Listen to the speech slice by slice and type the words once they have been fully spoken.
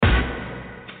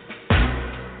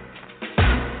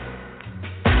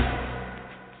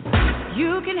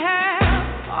You can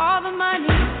have all the money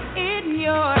in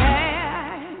your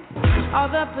hand, all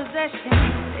the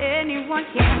possessions anyone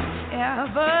can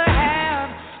ever have,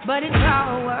 but it's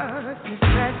all worthless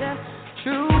treasure.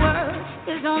 True worth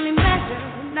is only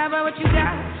measured not by what you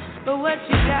got, but what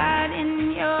you got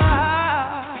in your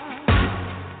heart.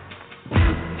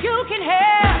 You can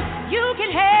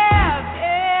have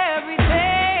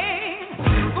everything,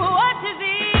 but what does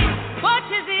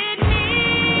it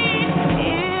mean?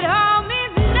 It all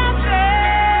means nothing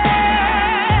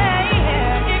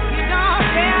if you don't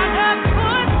stand up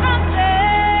for something.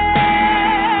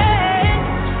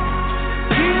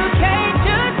 You can't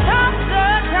just top the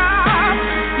top,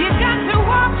 you got to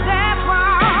walk that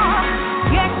walk.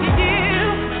 Yes, you do.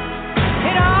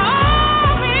 It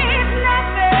all means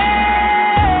nothing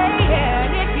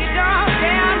if you don't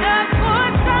stand up for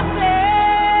something.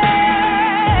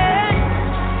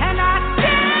 And I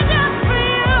stand up for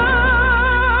you.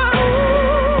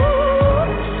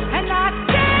 And I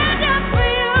stand up for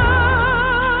you.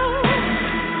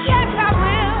 Yes, I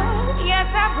will. Yes,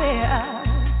 I will.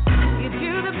 You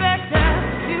do the best that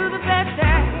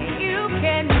you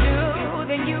can do.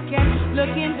 Then you can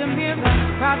look in the mirror,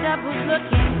 proud of who's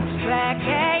looking back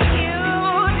at you.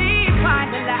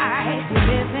 Define the life you're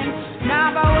living,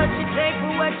 not by what you take,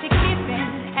 but what you're keeping.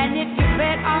 And if you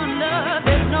bet on love,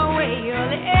 there's no way you'll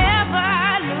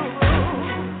ever lose.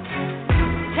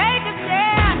 Take a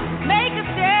stand, make a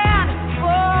stand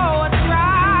for what's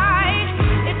right.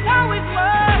 It's always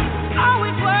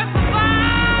worth the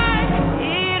fight.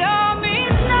 It all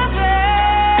means nothing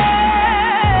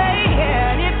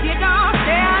if you don't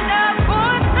stand up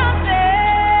for something.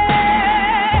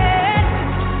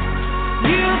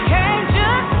 You can't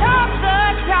just top the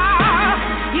top,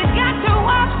 you got to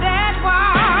walk that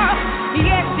walk.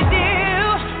 Yes, you do.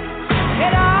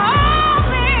 It all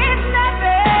means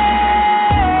nothing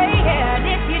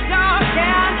if you don't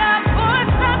stand up for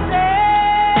something.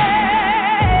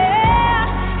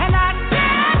 And I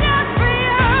stand up for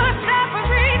you,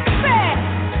 self-respect,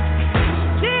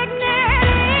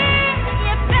 dignity.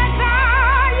 If that's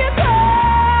all you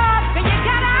got, then you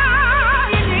got all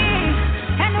you need.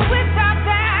 And without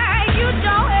that, you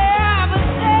don't ever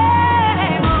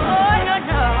say, oh,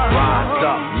 no. Rise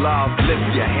up, love,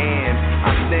 lift your hand.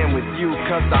 I stand with you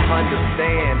cause I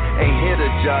understand. Ain't here to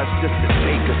judge, just to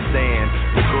take a stand.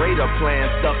 The greater plan's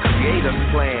the creator's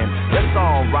plan. Let's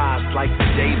all rise like the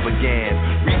day began.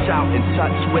 Reach out and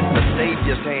touch with the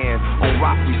Savior's hand. On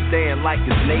rock we stand like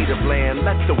his native land.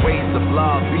 Let the ways of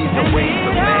love be the ways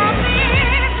of man.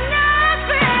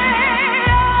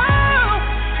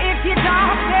 If you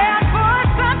don't stand for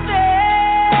something,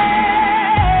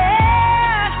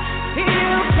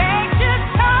 you can't just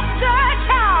talk the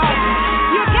talk.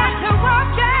 You got to walk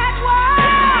that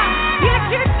walk. Yes,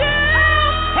 you do.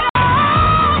 It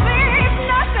all means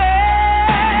nothing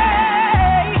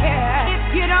if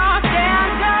you don't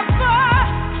stand up for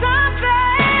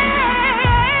something.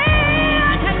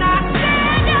 And I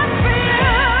stand up for you.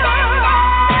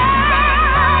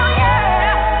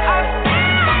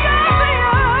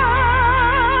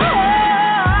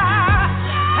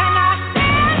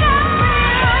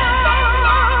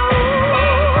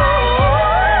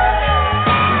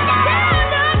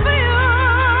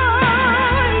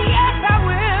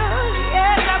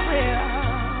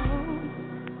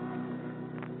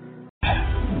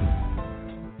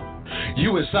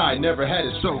 USI never had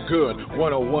it so good.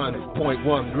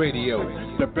 101.1 Radio,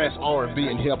 the best R&B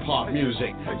and hip hop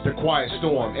music. The Quiet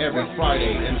Storm every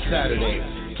Friday and Saturday.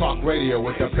 Talk radio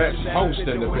with the best host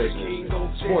in the business.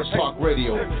 Sports Talk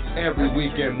Radio every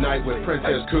weekend night with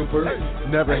Princess Cooper.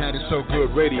 Never had it so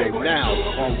good radio now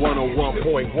on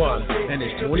 101.1, and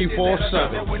it's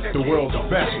 24/7. The world's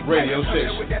best radio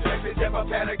station.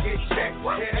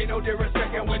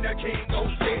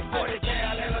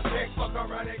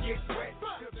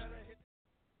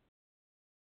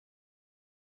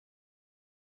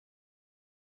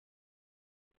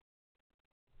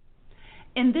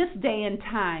 In this day and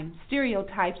time,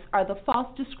 stereotypes are the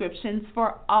false descriptions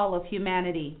for all of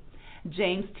humanity.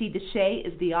 James T. DeShay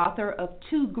is the author of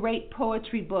 2 great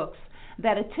poetry books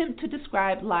that attempt to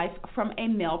describe life from a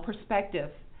male perspective.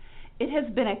 It has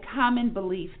been a common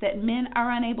belief that men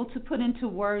are unable to put into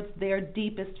words their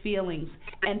deepest feelings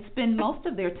and spend most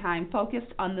of their time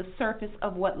focused on the surface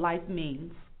of what life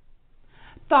means.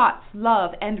 Thoughts,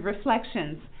 love, and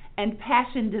reflections, and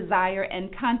passion, desire,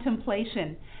 and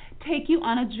contemplation take you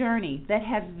on a journey that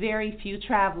has very few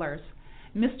travelers.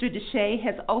 Mr. DeShay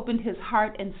has opened his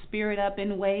heart and spirit up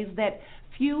in ways that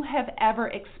few have ever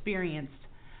experienced.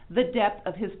 The depth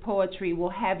of his poetry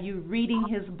will have you reading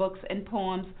his books and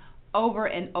poems over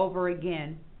and over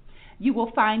again. You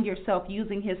will find yourself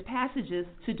using his passages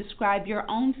to describe your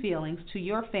own feelings to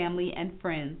your family and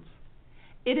friends.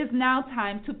 It is now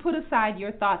time to put aside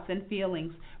your thoughts and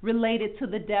feelings related to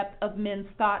the depth of men's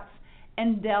thoughts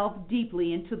and delve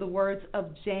deeply into the words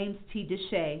of James T.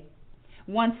 DeShay.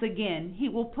 Once again, he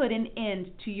will put an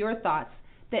end to your thoughts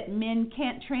that men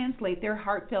can't translate their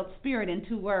heartfelt spirit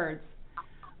into words.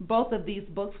 Both of these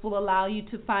books will allow you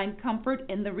to find comfort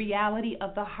in the reality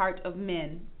of the heart of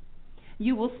men.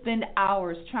 You will spend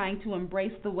hours trying to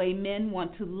embrace the way men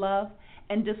want to love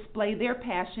and display their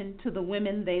passion to the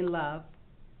women they love.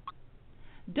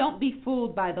 Don't be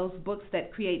fooled by those books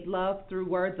that create love through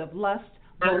words of lust,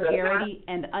 vulgarity,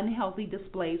 and unhealthy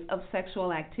displays of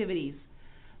sexual activities.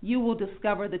 You will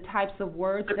discover the types of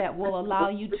words that will allow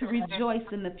you to rejoice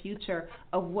in the future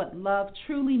of what love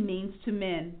truly means to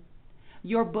men.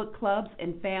 Your book clubs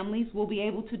and families will be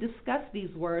able to discuss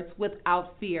these words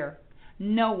without fear.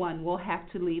 No one will have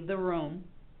to leave the room.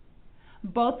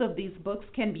 Both of these books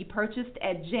can be purchased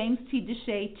at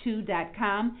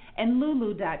jamestdeshay2.com and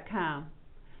lulu.com.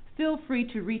 Feel free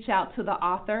to reach out to the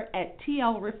author at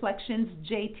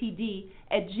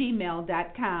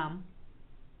tlreflectionsjtd@gmail.com.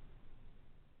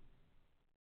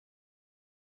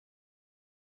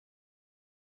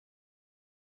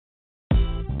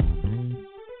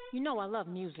 You know I love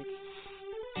music,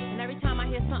 and every time I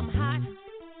hear something hot,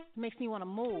 it makes me want to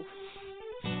move.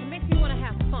 It makes me want to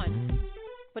have fun.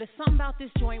 But it's something about this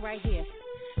joint right here.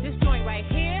 This joint right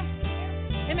here,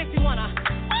 it makes me want to,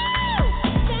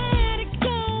 let it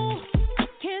go.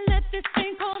 Can't let this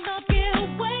thing called love get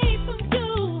away from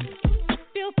you.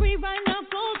 Feel free right now,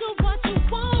 go do what you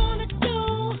want to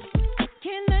do.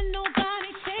 Can't let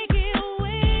nobody take it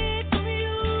away from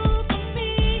you, from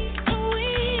me, from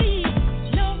we.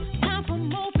 No time for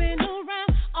moping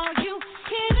around, are you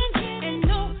kidding? And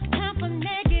no time for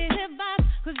negative vibes,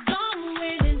 'cause I'm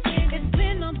winning. It's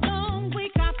been a long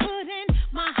week, I put in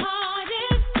my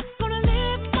hardest. Gonna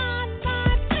live my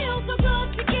life, feel so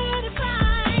good to get it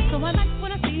right. So I like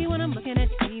what I see when I'm looking at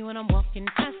you, when I'm walking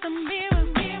past the mirror.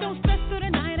 Don't stress through the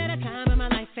night at a time in my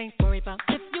life, ain't worry about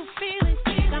if you feel it.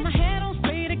 Got my head on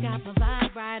straight, I got my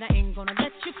vibe right, I ain't gonna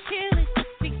let you kill it.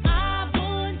 See, I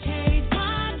wouldn't change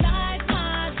my life, just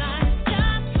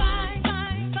bye, bye,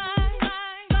 bye, bye,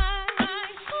 bye,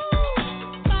 bye,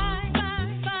 ooh, bye, bye,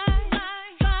 bye, bye,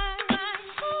 bye, bye,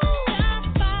 ooh,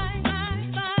 just bye, bye, bye,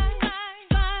 bye, bye,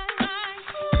 bye,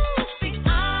 ooh. See, I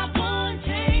wouldn't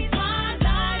change my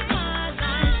life,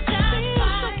 just bye. Feels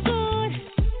so good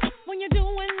when you're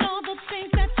doing all the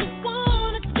things that you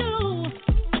wanna do.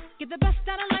 Get the best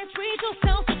out of life, treat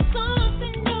yourself to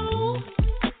something new.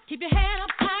 Keep your head up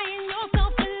high in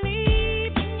yourself,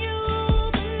 believe in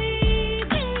you,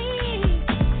 believe in me.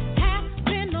 Has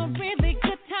been a really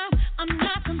good time, I'm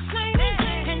not complaining,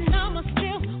 and I'ma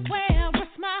still wear a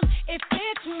smile if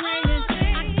it's raining.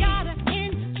 I gotta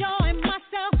enjoy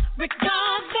myself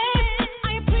regardless.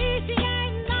 I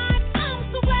appreciate life,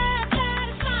 I'm so glad that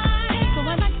it's mine. So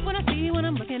I like what I see when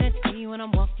I'm looking at you, when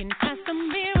I'm walking past the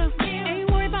mirror.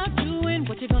 Ain't worried about doing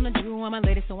what you're gonna do, I'm a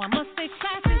lady, so I must stay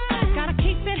classy. Gotta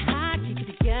keep it high, keep it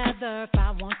together if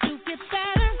I want to get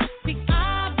better. See,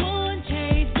 I wouldn't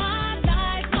change my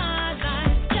life,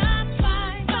 just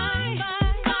bye, bye,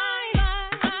 bye, bye,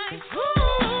 bye,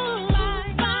 ooh,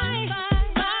 bye, bye,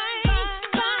 bye, bye,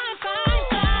 bye,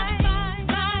 bye,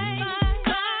 bye, bye,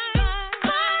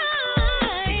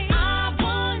 bye. I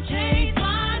wouldn't change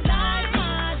my life,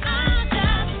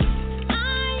 I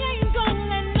ain't gonna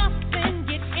let nothing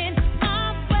get in my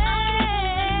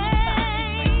way.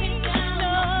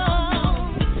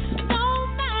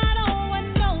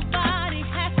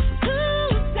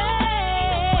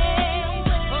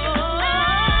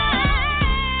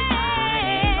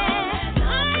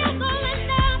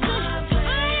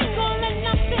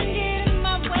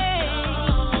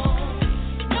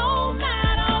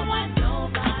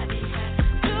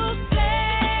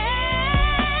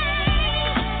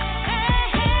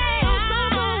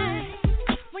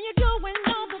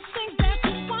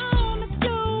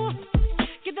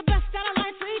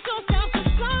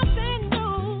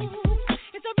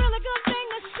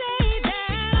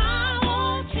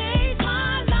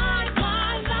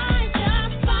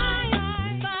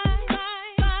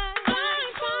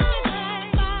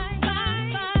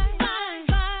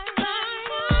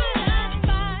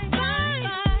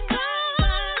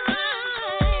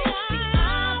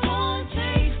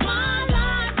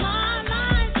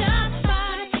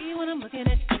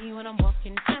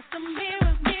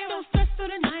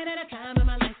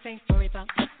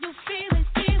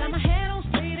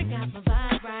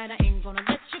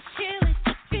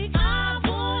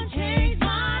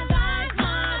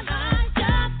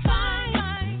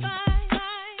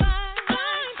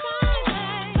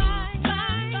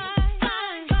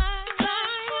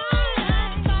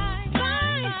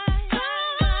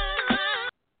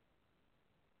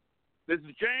 This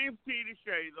is James T.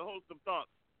 DeShay, the host of Thought,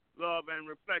 Love, and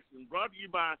Reflection, brought to you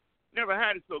by Never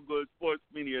Had It So Good Sports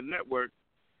Media Network.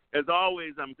 As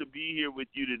always, I'm to be here with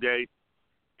you today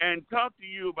and talk to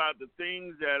you about the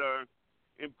things that are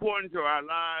important to our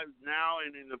lives now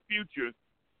and in the future.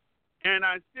 And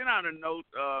I sent out a note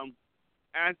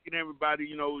asking everybody,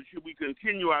 should we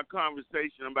continue our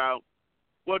conversation about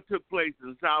what took place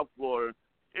in South Florida?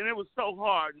 And it was so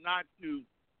hard not to,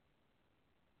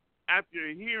 after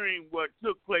hearing what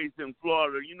took place in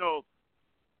Florida.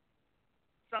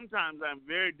 Sometimes I'm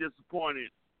very disappointed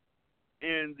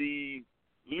in the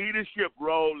leadership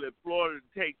role that Florida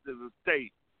takes as a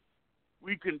state.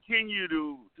 We continue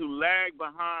to lag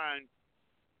behind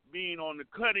being on the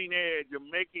cutting edge of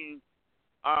making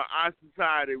our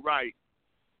society right.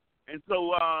 And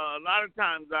so a lot of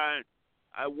times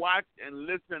I watch and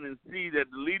listen and see that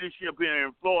the leadership here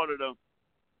in Florida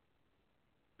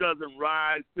doesn't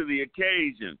rise to the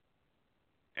occasion.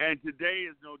 And today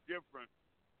is no different.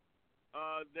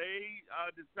 They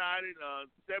decided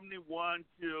 71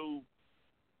 to,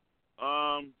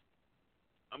 I'm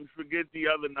forget the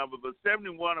other number, but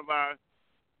 71 of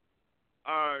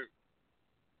our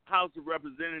House of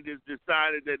Representatives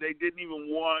decided that they didn't even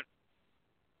want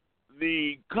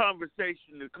the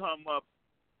conversation to come up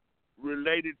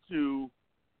related to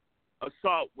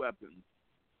assault weapons.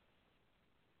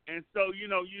 And so,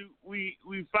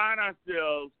 we find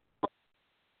ourselves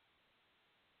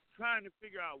trying to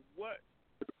figure out what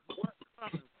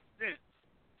common sense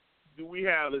do we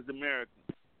have as Americans.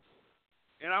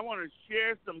 And I want to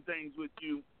share some things with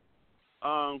you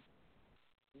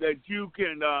that you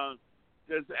can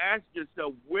just ask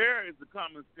yourself, where is the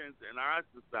common sense in our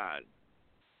society?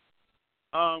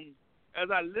 As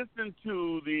I listened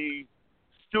to the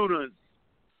students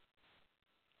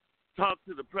talk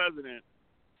to the president,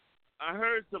 I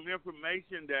heard some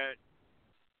information that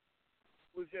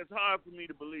was just hard for me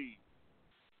to believe.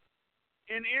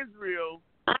 In Israel,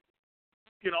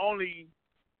 you can only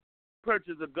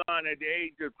purchase a gun at the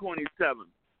age of 27.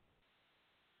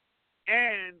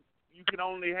 And you can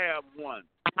only have one.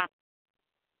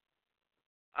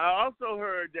 I also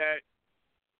heard that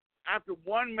after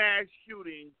one mass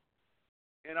shooting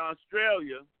in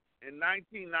Australia in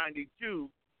 1992,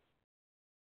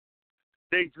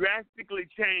 they drastically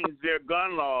changed their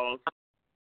gun laws.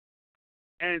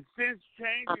 And since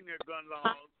changing their gun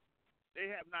laws, they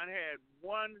have not had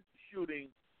one shooting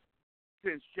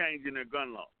since changing their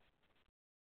gun laws.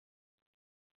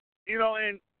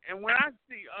 And when I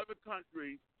see other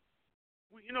countries,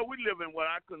 we live in what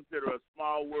I consider a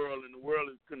small world, and the world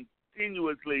is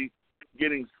continuously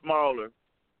getting smaller.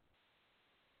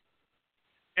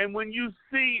 And when you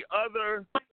see other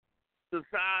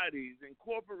societies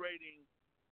incorporating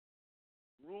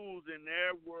rules in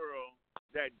their world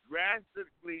that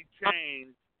drastically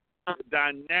change the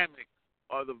dynamics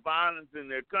or the violence in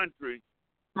their country,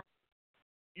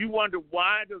 you wonder,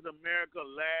 why does America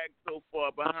lag so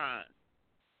far behind?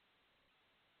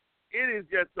 It is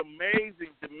just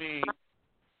amazing to me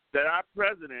that our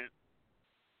president,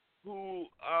 who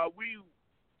we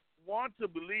want to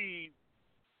believe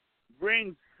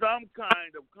brings some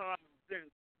kind of common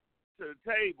sense to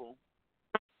the table,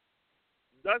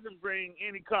 doesn't bring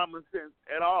any common sense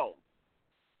at all.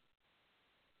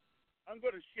 I'm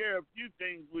going to share a few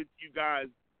things with you guys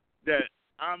that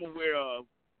I'm aware of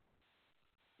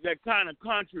that kind of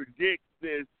contradict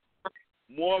this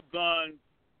more guns,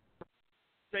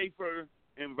 safer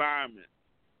environment.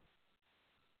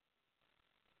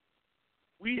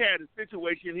 We had a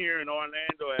situation here in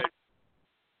Orlando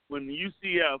when the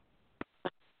UCF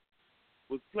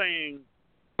was playing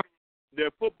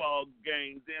their football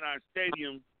games in our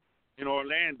stadium in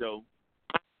Orlando,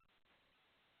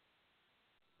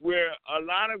 where a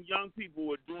lot of young people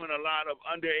were doing a lot of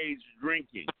underage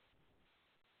drinking.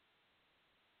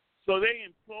 So they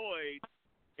employed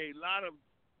a lot of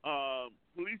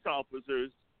police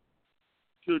officers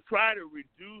to try to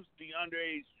reduce the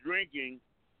underage drinking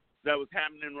that was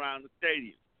happening around the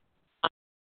stadium.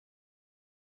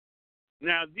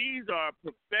 Now, these are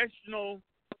professional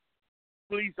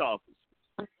police officers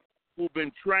who've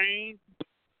been trained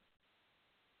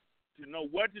to know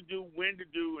what to do, when to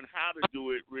do, and how to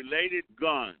do it related to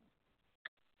guns.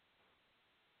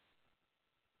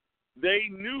 They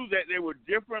knew that there were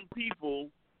different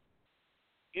people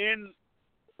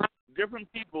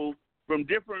from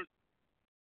different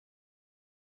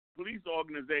police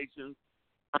organizations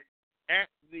at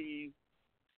the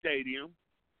stadium,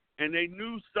 and they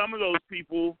knew some of those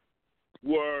people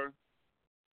were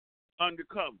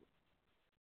undercover.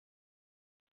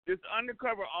 This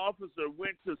undercover officer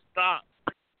went to stop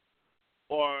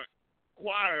or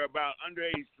inquire there about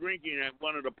underage drinking at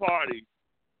one of the parties,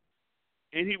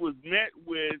 and he was met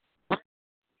with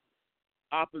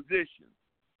opposition.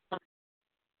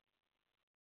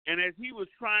 And as he was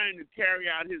trying to carry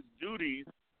out his duties,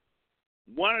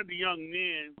 one of the young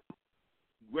men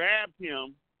grabbed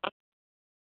him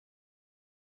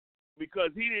because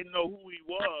he didn't know who he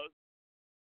was.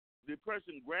 The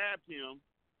person grabbed him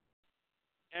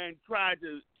and tried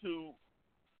to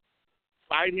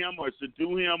fight him or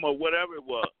subdue him or whatever it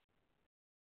was.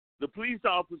 The police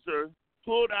officer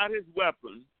pulled out his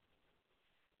weapon,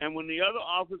 and when the other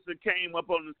officer came up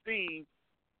on the scene,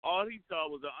 all he saw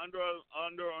was an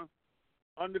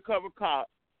undercover cop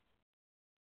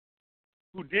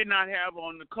who did not have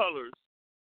on the colors,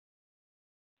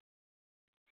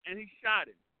 and he shot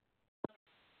him.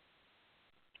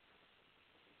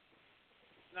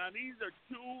 Now, these are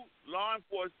two law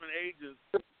enforcement agents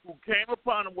who came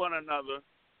upon one another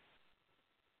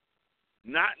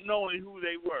not knowing who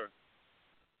they were.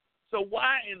 So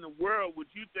why in the world would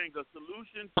you think a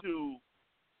solution to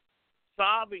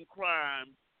solving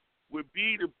crime would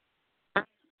be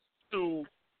to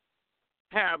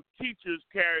have teachers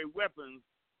carry weapons?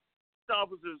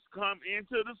 Officers come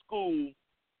into the school,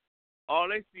 all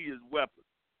they see is weapons.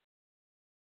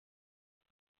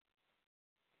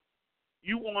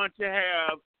 You want to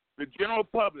have the general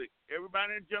public,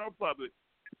 everybody in the general public,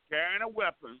 carrying a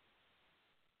weapon,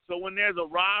 so when there's a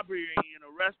robbery in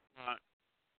a restaurant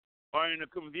or in a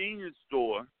convenience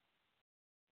store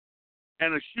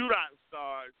and a shootout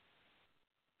starts,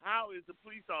 how is the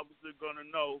police officer going to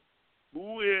know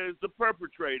who is the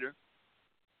perpetrator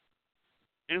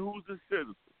and who's the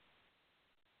citizen?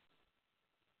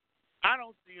 I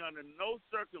don't see under no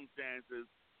circumstances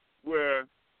where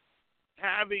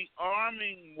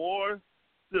arming more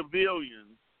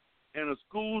civilians in a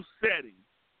school setting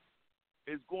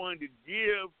is going to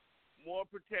give more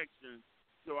protection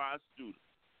to our students.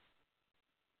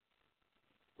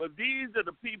 But these are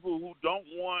the people who don't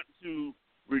want to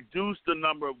reduce the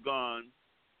number of guns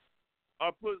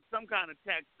or put some kind of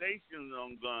taxation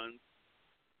on guns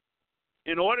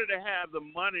in order to have the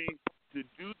money to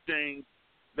do things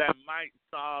that might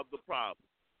solve the problem.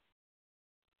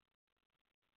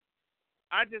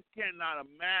 I just cannot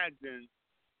imagine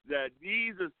that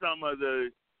these are some of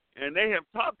the, and they have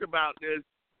talked about this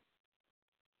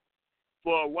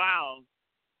for a while,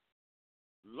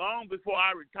 long before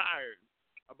I retired,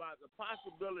 about the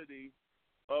possibility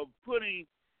of putting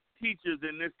teachers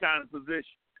in this kind of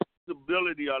position.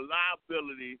 Possibility or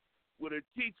liability would a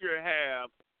teacher have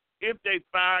if they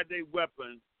fired their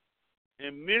weapon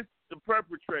and missed the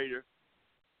perpetrator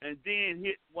and then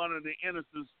hit one of the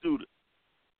innocent students?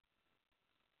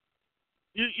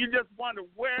 You just wonder,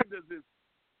 where does this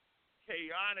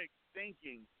chaotic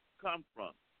thinking come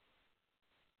from?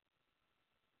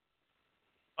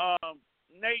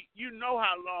 Nate, you know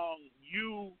how long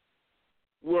you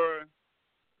were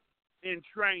in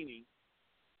training.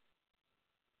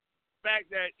 The fact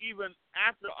that even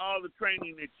after all the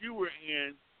training that you were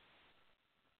in,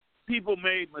 people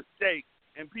made mistakes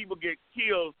and people get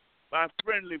killed by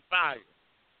friendly fire.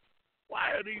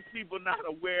 Why are these people not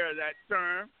aware of that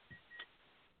term?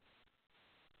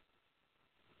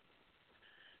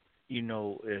 You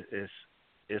know,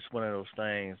 it's one of those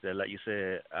things that, like you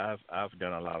said, I've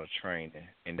done a lot of training,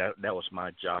 and that was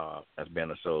my job as being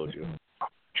a soldier,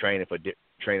 training for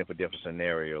different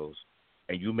scenarios.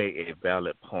 And you make a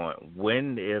valid point.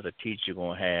 When is a teacher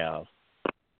gonna have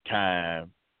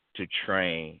time to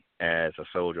train as a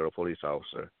soldier or a police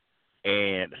officer,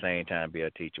 and at the same time be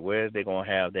a teacher? Where is they gonna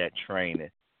have that training?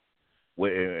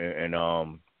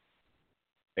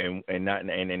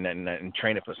 And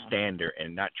training for standard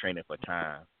and not training for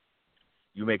time.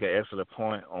 You make an excellent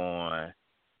point on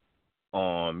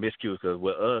miscues, because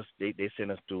with us, they send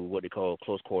us through what they call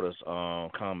close quarters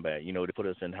combat. You know, they put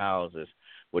us in houses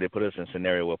where they put us in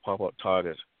scenario where pop-up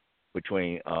targets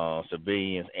between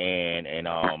civilians and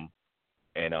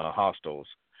hostiles.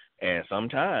 And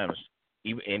sometimes,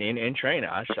 even in training,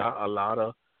 I shot a lot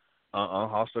of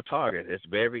hostile targets. It's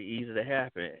very easy to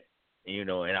happen. You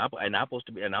know, and I'm supposed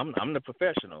to be, and I'm the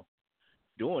professional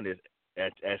doing this.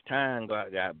 As time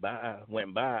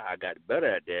went by, I got better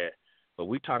at that. But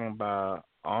we talking about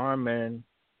arming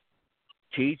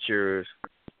teachers.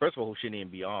 First of all, who shouldn't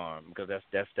even be armed, because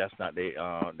that's not their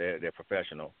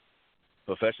professional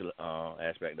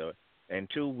aspect of it. And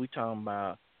two, we talking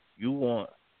about you want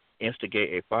to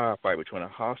instigate a firefight between a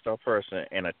hostile person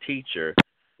and a teacher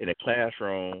in a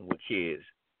classroom with kids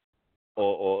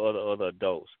or other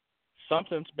adults.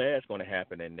 Something's bad's going to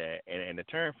happen in that. And the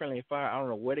term friendly fire, I don't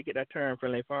know where to get that term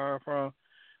friendly fire from,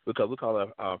 because we call it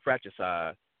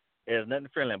fratricide. There's nothing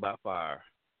friendly about fire.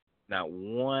 Not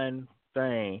one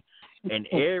thing. And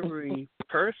every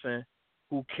person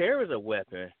who carries a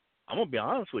weapon, I'm going to be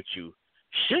honest with you,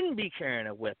 shouldn't be carrying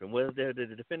a weapon, whether they're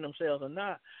to defend themselves or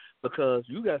not, because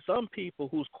you got some people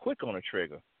who's quick on the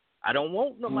trigger. I don't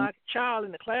want my child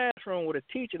in the classroom with a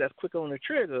teacher that's quick on the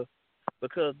trigger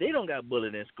because they don't got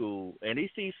bullied in school and they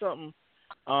see something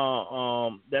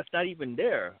that's not even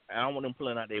there. I don't want them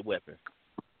pulling out their weapon.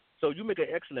 So you make an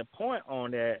excellent point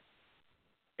on that.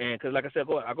 And because, like I said,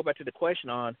 I go back to the question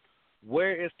on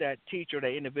where is that teacher,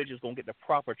 that individual is going to get the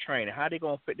proper training? How are they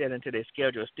going to fit that into their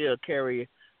schedule, still carry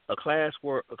a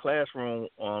classroom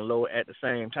on load at the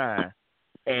same time?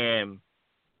 And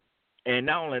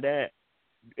not only that,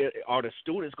 are the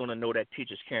students going to know that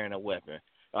teacher's carrying a weapon?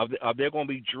 Are there going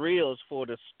to be drills for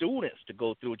the students to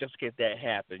go through just in case that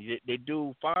happens? They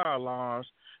do fire alarms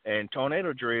and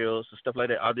tornado drills and stuff like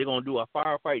that. Are they going to do a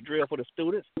firefight drill for the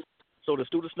students so the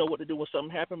students know what to do when something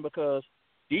happens? Because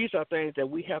these are things that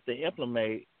we have to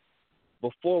implement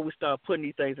before we start putting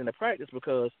these things into practice,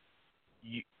 because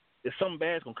if something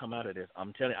bad's going to come out of this.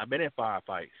 I'm telling you, I've been in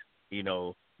firefights. You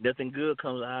know, nothing good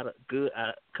comes out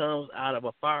of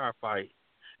a firefight.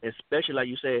 Especially, like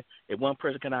you said, if one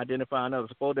person can identify another.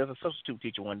 Suppose there's a substitute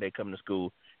teacher one day coming to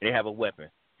school and they have a weapon.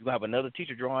 You gonna have another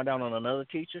teacher drawing down on another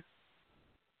teacher?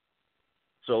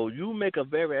 So you make a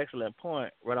very excellent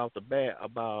point right off the bat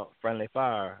about friendly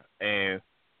fire and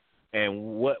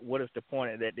what is the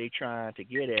point that they trying to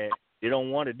get at? They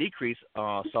don't want to decrease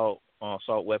assault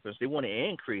weapons. They want to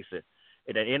increase it.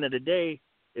 And at the end of the day,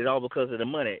 it's all because of the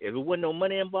money. If there wasn't no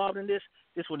money involved in this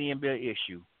wouldn't even be an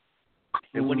issue.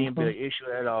 It wouldn't even be an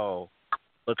issue at all.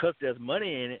 Because there's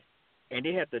money in it, and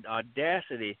they have the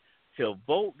audacity to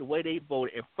vote the way they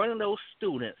voted in front of those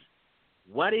students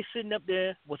while they sitting up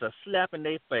there with a slap in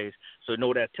their face. So,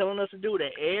 they're telling us to do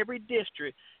that every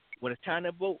district, when it's time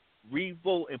to vote,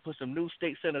 re-vote and put some new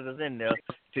state senators in there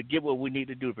to get what we need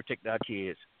to do to protect our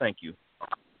kids. Thank you.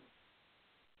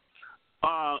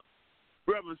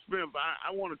 Reverend Smith,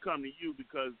 I want to come to you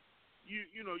because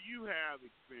you have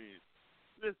experience.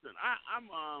 Listen,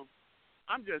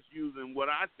 I'm just using what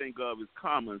I think of as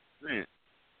common sense.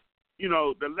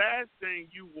 The last thing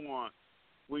you want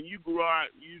when you grow out,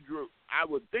 I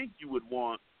would think you would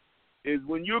want, is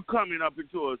when you're coming up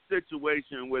into a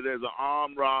situation where there's an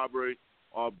armed robbery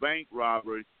or bank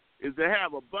robbery, is to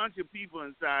have a bunch of people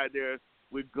inside there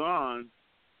with guns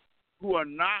who are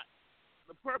not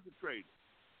the perpetrators.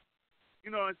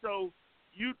 And so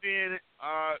you then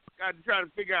got to try to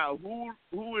figure out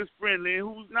who is friendly and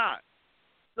who's not.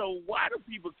 So why do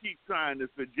people keep trying to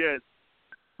suggest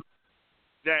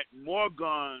that more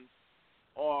guns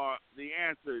are the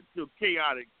answer to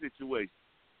chaotic situations?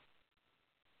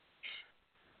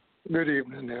 Good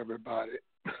evening, everybody.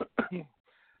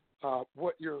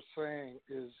 What you're saying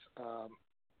is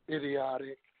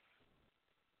idiotic.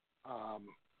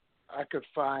 I could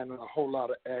find a whole lot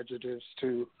of adjectives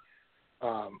to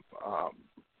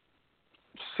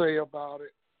say about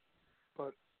it,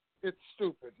 but it's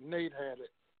stupid. Nate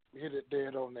hit it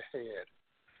dead on the head.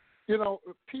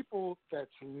 People that's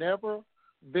never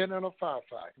been in a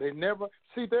firefight,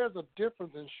 there's a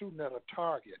difference in shooting at a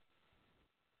target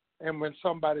and when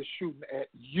somebody's shooting at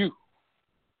you.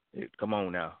 Come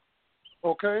on now.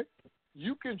 Okay?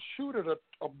 You can shoot at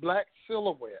a black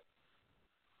silhouette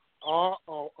or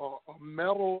a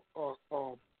metal or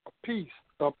a piece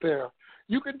up there.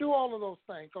 You can do all of those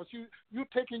things because you're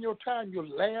taking your time. You're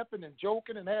laughing and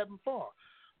joking and having fun.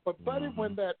 But, buddy,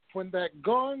 when that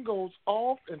gun goes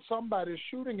off and somebody's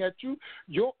shooting at you,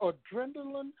 your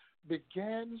adrenaline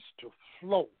begins to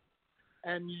flow.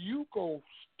 And you go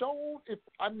stone.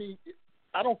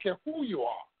 I don't care who you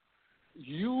are.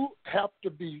 You have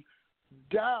to be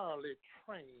direly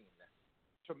trained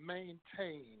to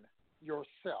maintain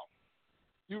yourself.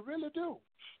 You really do.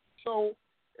 So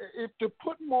if to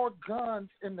put more guns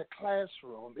in the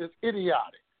classroom is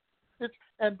idiotic.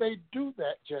 And they do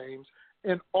that, James,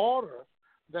 in order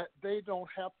that they don't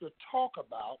have to talk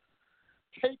about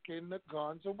taking the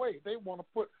guns away. They want to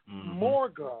put more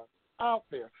guns out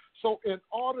there. So in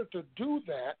order to do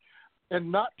that and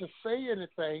not to say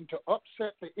anything to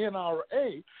upset the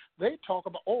NRA, they talk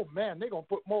about, oh, man, they're going to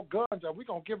put more guns and we're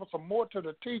going to give some more to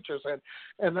the teachers.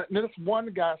 And this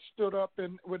one guy stood up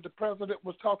when the president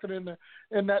was talking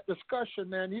in that discussion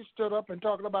there, and he stood up and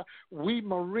talking about we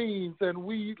Marines and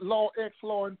we law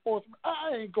enforcement.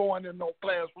 I ain't going in no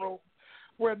classroom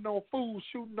where no fool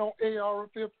shooting on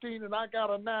AR-15 and I got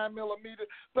a 9mm.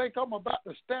 Think I'm about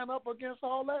to stand up against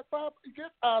all that?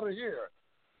 Get out of here.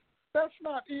 That's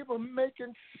not even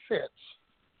making sense.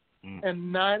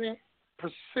 And 90%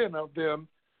 of them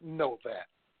know that.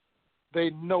 They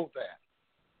know that.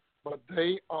 But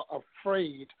they are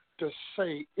afraid to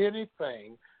say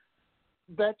anything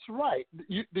that's right.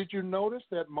 Did you notice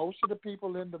that most of the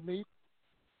people in the meet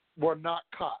were not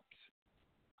cops?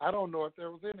 I don't know if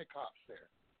there was any cops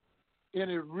there,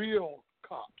 any real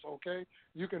cops, okay?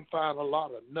 You can find a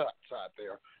lot of nuts out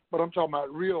there, but I'm talking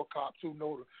about real cops who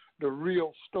know the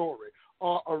real story,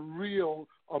 or a real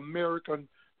American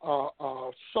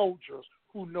soldiers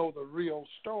who know the real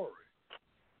story.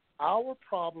 Our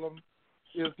problem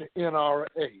is the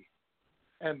NRA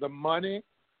and the monies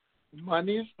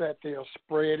that they are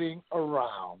spreading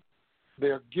around.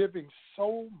 They're giving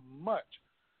so much,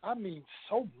 I mean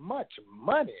so much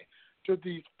money to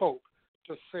these folks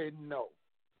to say no.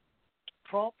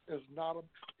 Trump is not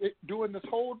during this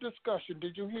whole discussion,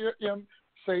 did you hear him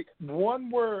say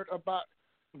one word about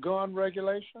gun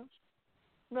regulations?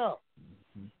 No.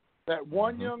 That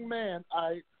one young man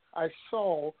I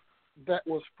saw that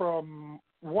was from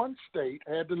one state,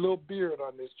 had the little beard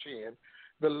on his chin,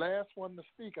 the last one to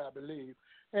speak, I believe,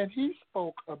 and he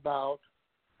spoke about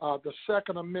the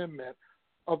Second Amendment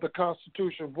of the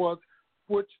Constitution,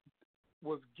 which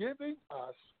was giving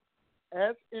us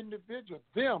as individuals,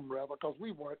 them rather, because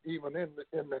we weren't even in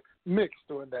the mix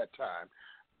during that time.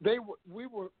 It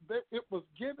was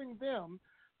giving them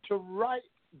the right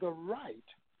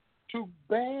to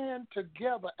band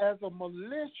together as a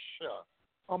militia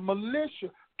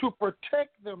to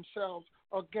protect themselves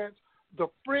against the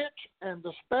French and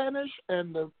the Spanish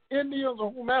and the Indians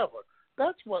or whomever.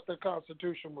 That's what the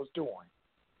Constitution was doing.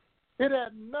 It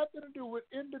had nothing to do with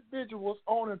individuals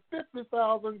owning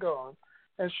 50,000 guns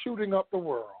and shooting up the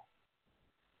world.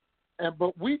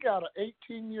 But we got an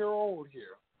 18-year-old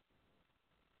here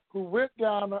who went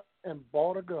down and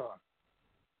bought a gun,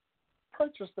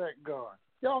 purchased that gun.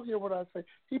 Y'all hear what I say?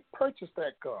 He purchased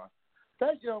that gun.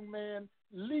 That young man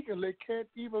legally can't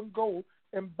even go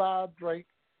and buy a drink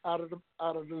out of the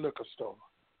liquor store.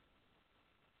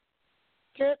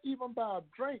 Can't even buy a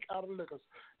drink out of the liquor store.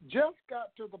 Just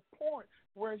got to the point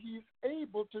where he's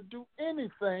able to do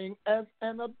anything as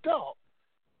an adult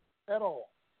at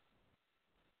all.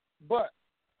 But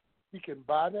he can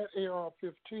buy that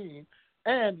AR-15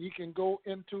 and he can go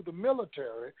into the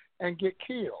military and get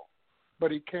killed.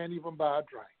 But he can't even buy a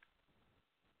drink.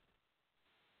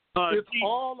 It's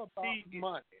all about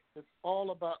money. It's all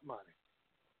about money.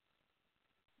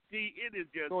 See, it is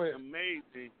just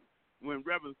amazing when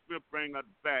Reverend Smith brings up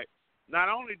the fact, not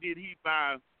only did he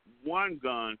buy one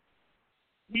gun,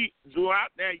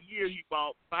 throughout that year he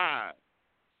bought 5.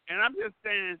 And I'm just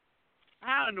saying,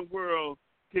 how in the world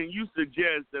can you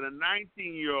suggest that a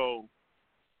 19-year-old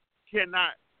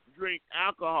cannot drink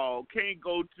alcohol, can't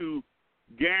go to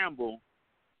gamble,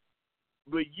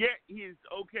 but yet it's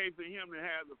okay for him to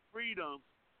have the freedom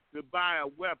to buy a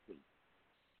weapon,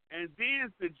 and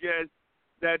then suggest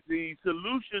that the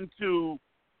solution to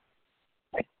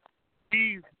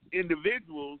these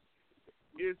individuals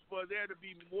is for there to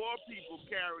be more people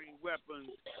carrying weapons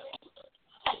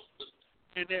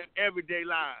in their everyday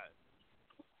lives.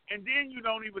 And then you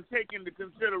don't even take into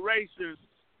consideration,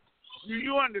 do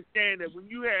you understand that when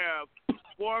you have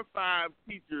 4 or 5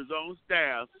 teachers on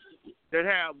staff that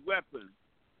have weapons,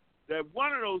 that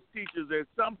one of those teachers at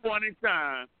some point in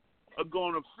time are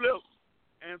going to flip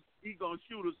and he's going to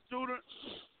shoot a student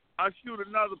or shoot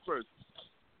another person.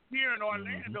 Here in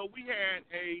Orlando, we had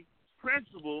a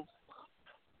principal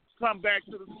come back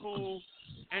to the school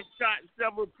and shot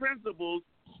several principals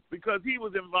because he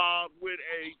was involved with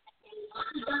a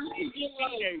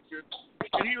teenager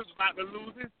and he was about to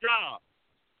lose his job.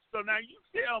 So now you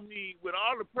tell me, with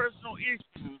all the personal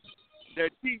issues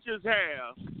that teachers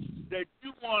have, that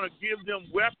you want to give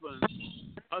them weapons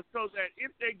so that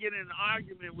if they get in an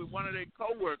argument with one of their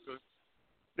coworkers,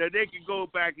 that they can go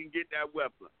back and get that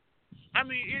weapon. I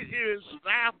mean, it is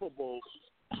laughable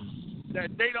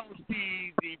that they don't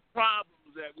see the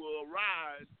problems that will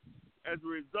arise as a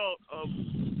result of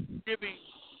giving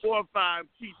 4 or 5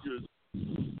 teachers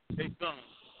a gun.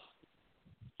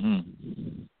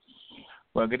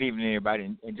 Well, good evening,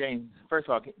 everybody. And James, first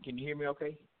of all, can you hear me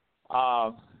okay?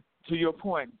 To your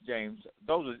point, James,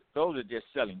 those are just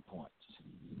selling points.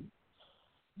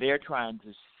 They're trying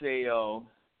to sell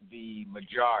the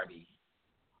majority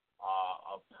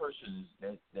of persons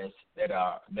that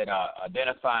are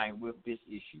identifying with this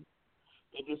issue.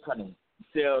 They're just trying to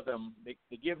sell them.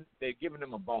 They're giving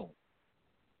them a bone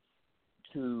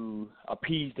to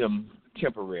appease them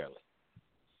temporarily.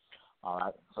 All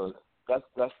right, so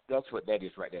that's what that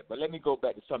is right there. But let me go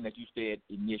back to something that you said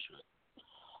initially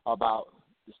about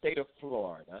the state of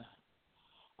Florida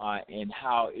and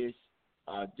how it's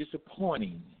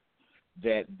disappointing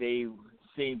that they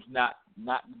seems not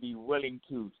not to be willing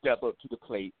to step up to the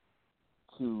plate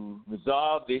to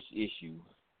resolve this issue,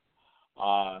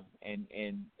 and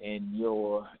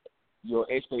your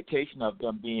expectation of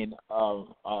them being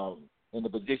in the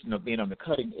position of being on the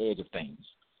cutting edge of things.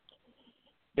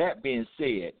 That being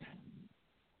said,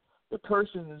 the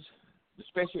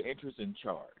special interest in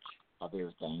charge of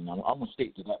everything. I'm going to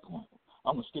stick to that point.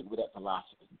 I'm going to stick with that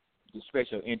philosophy, the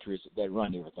special interests that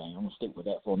run everything. I'm going to stick with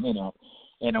that for a minute,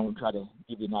 and I'm going to try to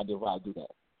give you an idea why I do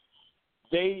that.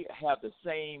 They have the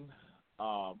same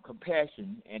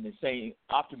compassion and the same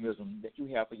optimism that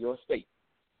you have for your state.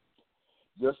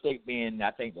 Your state being,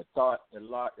 I think, the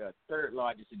third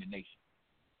largest in the nation.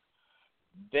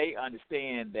 They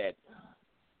understand that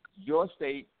your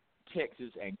state,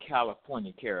 Texas, and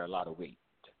California carry a lot of weight.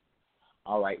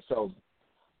 All right, so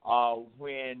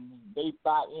when they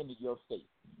buy into your state,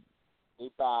 they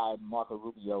buy Marco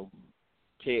Rubio,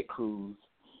 Ted Cruz,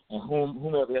 and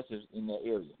whomever else is in that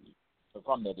area, or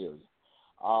from that area.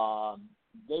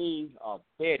 They are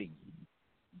betting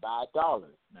by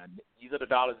dollars. Now, these are the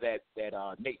dollars that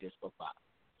Nate just spoke about.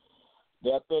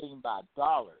 They're betting by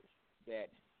dollars that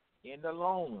in the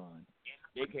long run,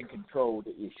 they can control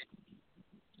the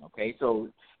issue. Okay, so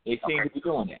they seem to be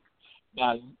doing that.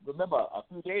 Now, remember, a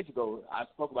few days ago, I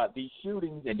spoke about these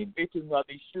shootings, and the victims of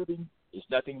these shootings is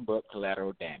nothing but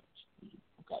collateral damage.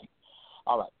 Okay,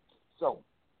 all right. So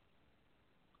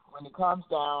when it comes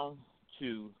down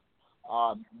to,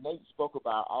 Nate spoke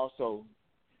about also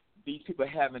these people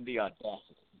having the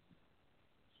audacity.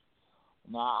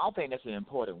 Now, I think that's an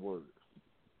important word.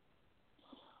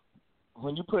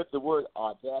 When you put the word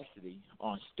audacity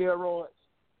on steroids,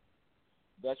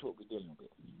 that's what we're dealing with.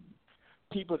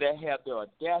 People that have the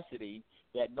audacity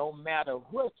that no matter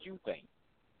what you think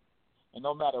and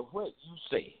no matter what you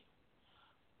say,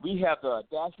 we have the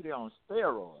audacity on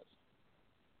steroids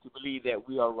to believe that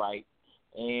we are right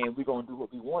and we're going to do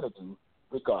what we want to do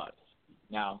regardless.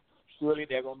 Now, surely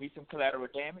there are going to be some collateral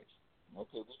damage. Okay,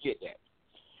 we get that.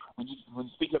 When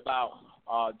you speak about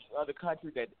other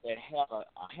countries that have a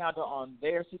handle on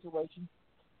their situation,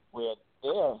 where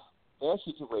their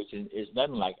situation is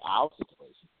nothing like our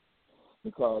situation,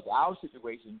 because our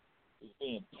situation is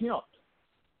being pimped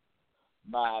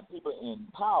by people in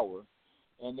power,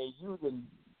 and they're using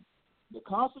the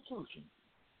Constitution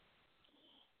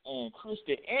and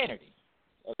Christianity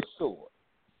as a sword.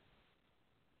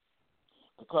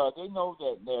 Because they know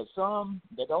that there's some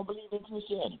that don't believe in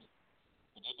Christianity,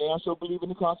 and they damn sure believe in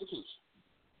the Constitution.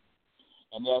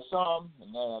 And there are some,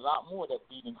 and there are a lot more that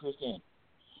believe in Christianity.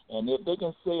 And if they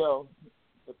can sell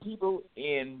the people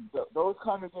in those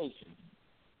congregations,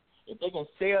 if they can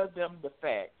sell them the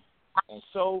fact and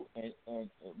sow and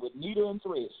with needle and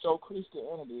thread, sow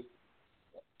Christianity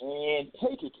and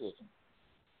patriotism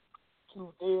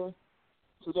to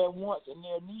their wants and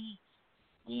their needs,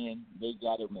 then they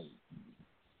got it made.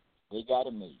 They got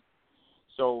it made.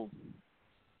 So,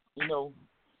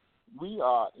 we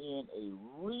are in a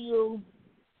real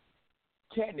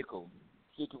technical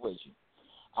situation.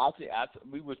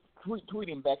 We were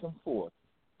tweeting back and forth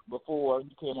before you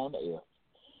came on the air,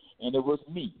 and it was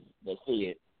me that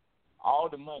said all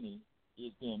the money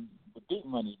the big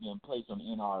money is being placed on the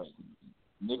NRA.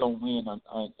 And they're gonna win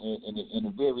in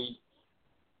a very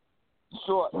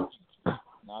short future.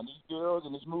 Now these girls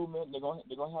in this movement, they're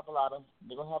gonna have a lot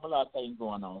of things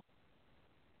going on.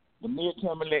 The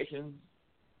midterm elections,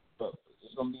 but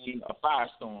it's gonna be a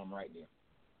firestorm right there.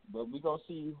 But we're gonna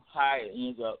see how it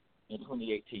ends up in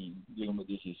 2018 dealing with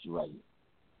this issue right here.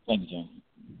 Thank you, James.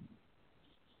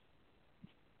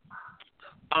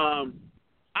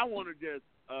 I want to just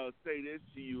say this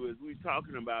to you as we're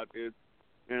talking about this,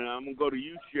 and I'm going to go to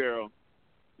you, Cheryl.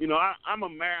 I'm a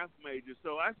math major,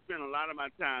 so I spend a lot of my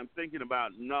time thinking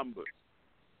about numbers.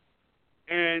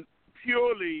 And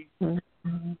purely,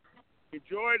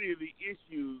 majority of the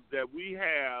issues that we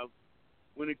have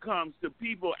when it comes to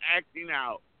people acting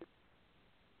out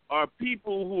are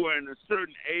people who are in a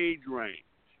certain age range.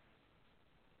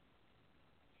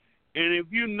 And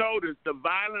if you notice, the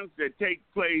violence that takes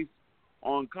place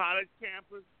on college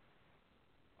campus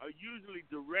are usually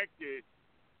directed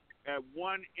at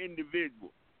one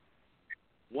individual.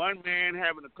 One man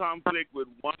having a conflict with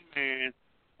one man,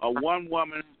 or one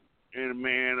woman and a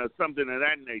man, or something of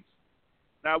that nature.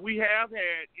 Now, we have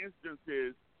had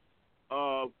instances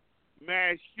of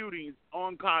mass shootings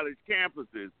on college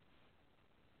campuses,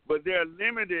 but they're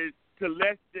limited to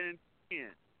less than 10,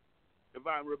 if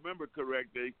I remember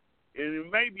correctly, and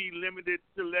it may be limited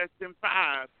to less than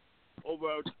 5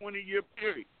 over a 20-year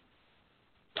period.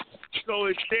 So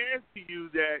it says to you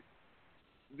that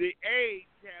the age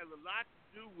has a lot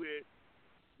to do with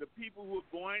the people who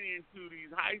are going into these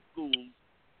high schools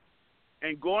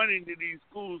and going into these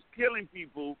schools killing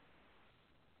people,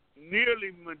 nearly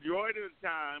majority of the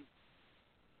time,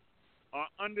 are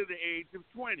under the age of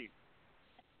 20.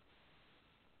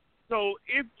 So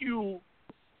if you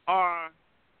are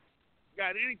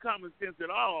got any common sense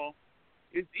at all,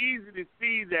 it's easy to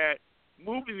see that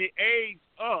moving the age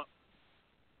up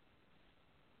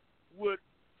would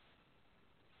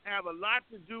have a lot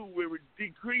to do with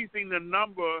decreasing the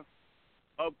number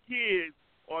of kids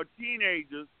or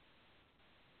teenagers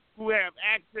who have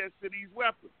access to these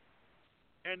weapons.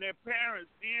 And their parents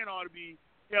then ought to be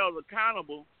held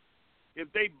accountable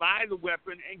if they buy the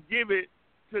weapon and give it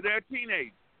to their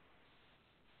teenagers.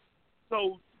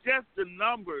 So just the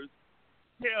numbers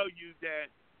tell you that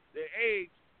the age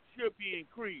should be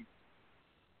increased.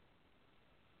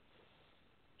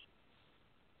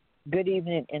 Good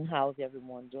evening, and how's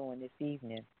everyone doing this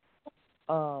evening?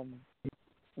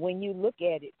 When you look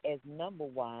at it as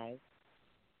number-wise,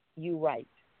 you're right.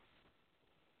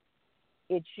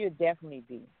 It should definitely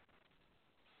be.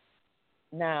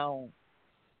 Now,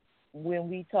 when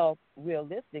we talk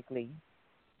realistically,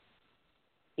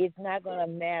 it's not going to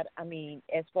matter. I mean,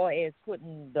 as far as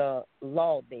putting the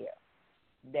law there,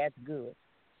 that's good.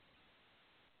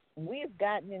 We've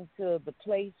gotten into the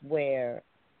place where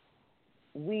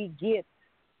we get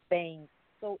things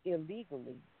so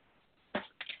illegally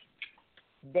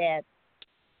that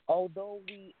although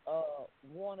we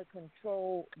want to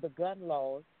control the gun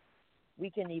laws, we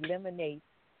can eliminate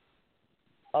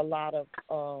a lot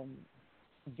of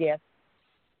deaths,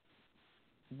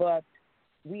 but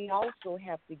we also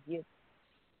have to get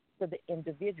to the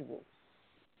individuals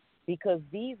because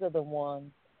these are the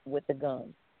ones with the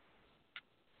guns.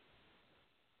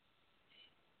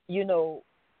 You know,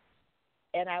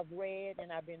 and I've read and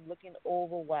I've been looking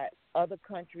over what other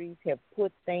countries have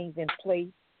put things in place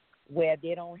where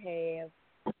they don't have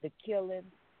the killing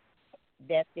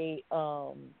that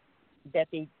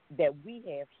we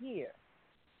have here.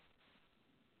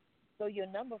 So your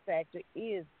number factor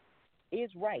is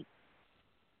right.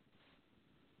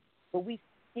 But we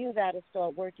still got to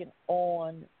start working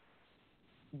on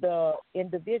the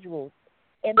individuals.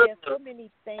 And there's so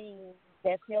many things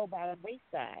that's held by the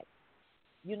wayside.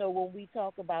 You know, when we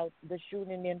talk about the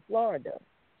shooting in Florida,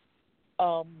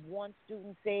 one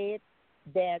student said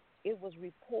that it was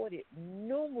reported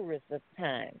numerous of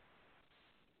times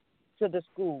to the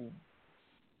school,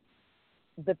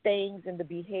 the things and the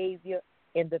behavior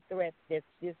and the threats that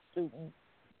this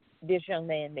young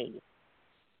man made.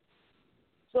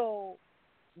 So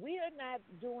we are not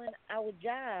doing our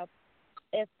job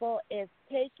as far as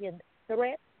taking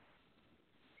threats,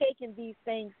 taking these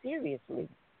things seriously.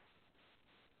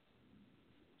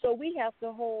 So we have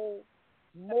to hold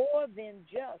more than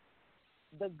just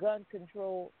the gun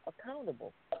control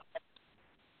accountable.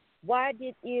 Why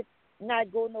did it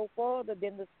not go no farther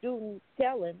than the student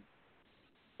telling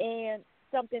and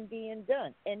something being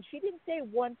done? And she didn't say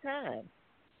one time.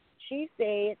 She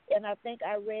said, and I think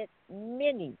I read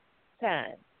many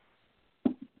times.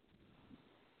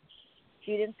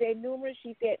 She didn't say numerous,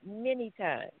 she said many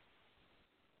times.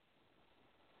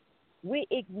 We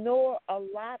ignore a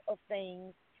lot of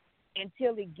things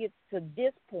until it gets to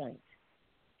this point.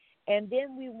 And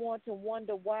then we want to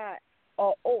wonder why,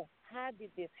 or, how did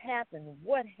this happen?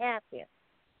 What happened?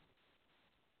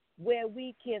 Where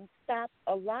we can stop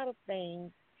a lot of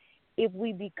things if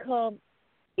we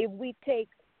take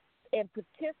and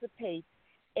participate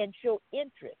and show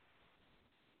interest.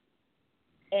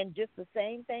 And just the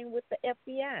same thing with the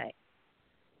FBI.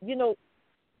 You know,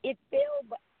 it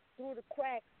fell through the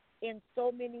cracks in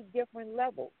so many different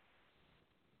levels.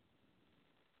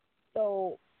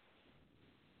 So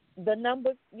the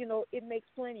numbers, you know, it makes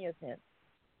plenty of sense.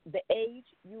 The age,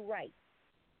 you're right.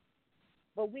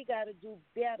 But we got to do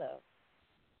better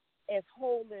as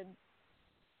holding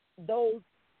those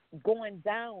going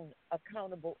down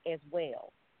accountable as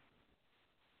well.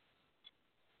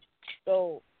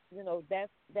 So, you know,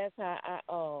 that's how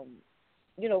I,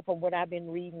 you know, from what I've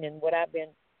been reading and what I've been,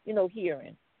 you know,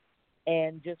 hearing.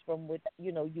 And just from what,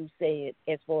 you know, you said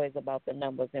as far as about the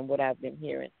numbers and what I've been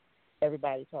hearing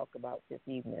everybody talk about this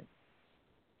evening.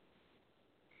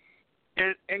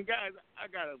 And guys, I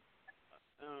got to,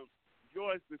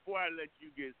 Joyce, before I let you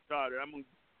get started,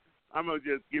 I'm gonna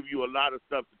just give you a lot of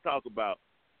stuff to talk about.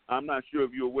 I'm not sure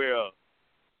if you're aware of.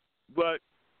 But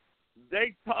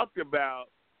they talked about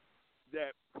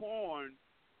that porn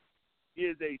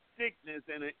is a sickness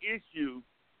and an issue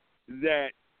that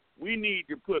we need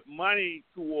to put money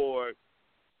toward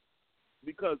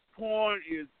because porn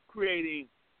is creating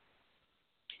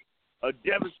a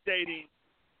devastating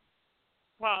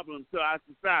problem to our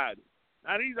society.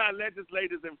 Now, these are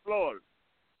legislators in Florida.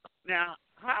 Now,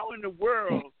 how in the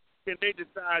world can they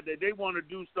decide that they want to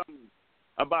do something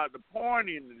about the porn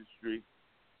industry,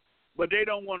 but they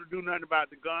don't want to do nothing about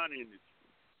the gun industry?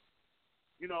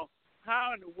 You know,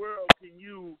 how in the world can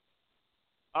you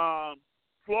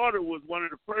Florida was one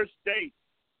of the first states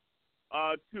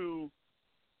to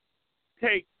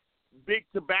take big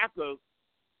tobacco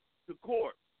to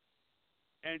court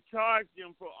and charge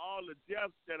them for all the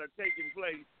deaths that are taking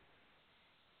place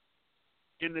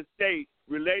in the state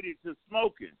related to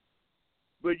smoking.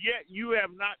 But yet you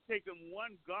have not taken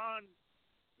one gun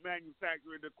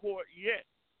manufacturer to court yet.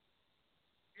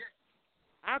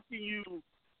 How can you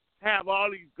have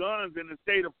all these guns in the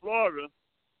state of Florida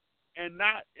and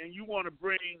you want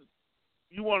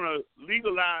to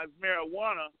legalize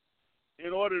marijuana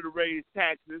in order to raise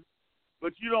taxes,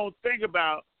 but you don't think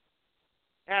about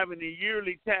having a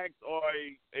yearly tax or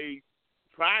a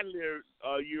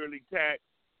yearly tax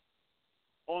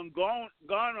on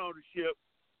gun ownership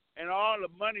and all the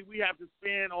money we have to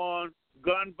spend on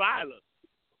gun violence?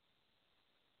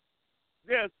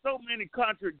 There are so many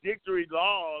contradictory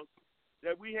laws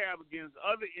that we have against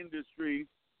other industries,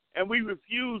 and we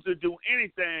refuse to do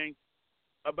anything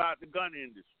about the gun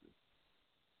industry.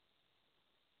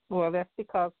 Well, that's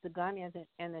because the gun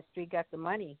industry got the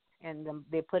money, and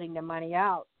they're putting the money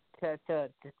out to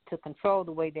control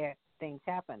the way that things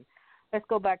happen. Let's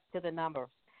go back to the numbers.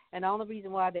 And the only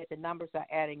reason why the numbers are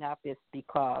adding up is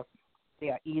because they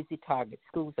are easy targets.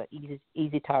 Schools are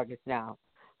easy targets now.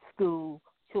 School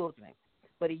children.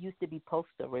 But it used to be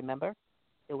postal, remember?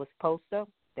 It was postal.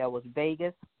 There was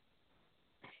Vegas,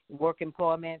 work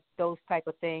employment, those type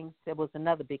of things. There was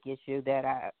another big issue that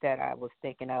I was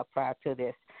thinking of prior to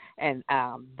this. And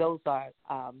those are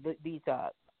these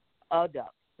are adults.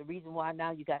 The reason why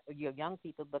now you got your young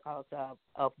people because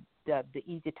of the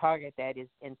easy target that is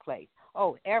in place.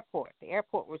 Oh, airport. The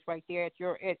airport was right there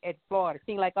at Florida. It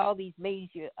seemed like all these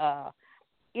major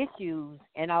issues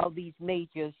and all these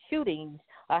major shootings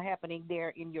are happening there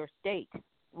in your state.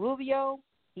 Rubio,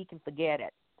 he can forget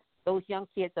it. Those young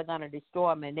kids are going to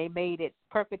destroy him, and they made it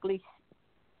perfectly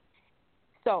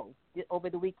so over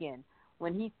the weekend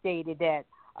when he stated that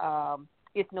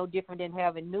it's no different than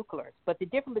having nuclear. But the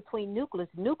difference between nuclear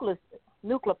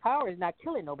power is not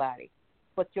killing nobody.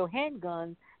 But your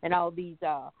handguns and all these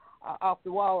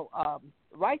off-the-wall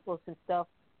rifles and stuff,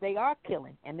 they are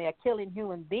killing, and they're killing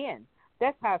human beings.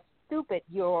 That's how stupid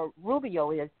your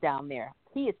Rubio is down there.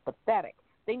 He is pathetic.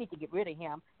 They need to get rid of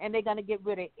him, and they're going to get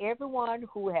rid of everyone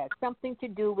who has something to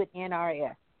do with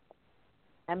NRA.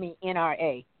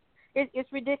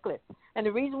 It's ridiculous. And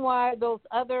the reason why those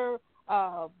other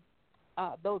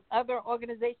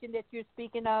organizations that you're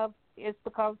speaking of is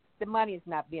because the money is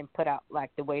not being put out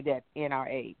like the way that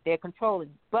NRA. They're controlling.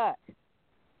 But,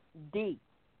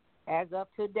 as of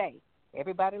today,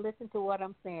 everybody listen to what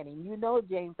I'm saying. And you know,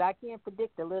 James, I can't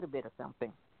predict a little bit of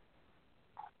something.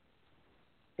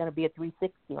 It's going to be a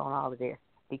 360 on all of this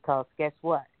because guess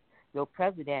what? Your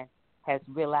president has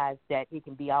realized that it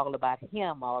can be all about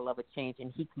him, all of it change,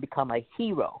 and he can become a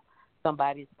hero.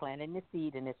 Somebody's planting the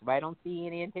seed, and it's right on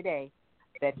CNN today,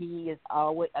 that he is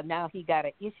always now he got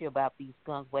an issue about these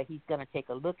guns where he's going to take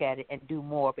a look at it and do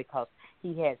more because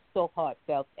he had so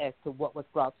heartfelt as to what was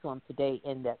brought to him today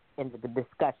in the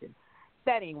discussion.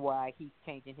 That ain't why he's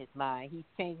changing his mind. He's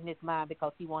changing his mind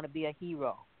because he want to be a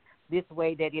hero. This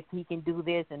way that if he can do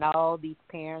this and all these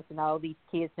parents and all these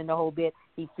kids and the whole bit,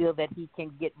 he feels that he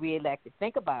can get reelected.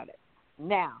 Think about it.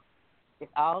 Now,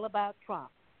 it's all about Trump.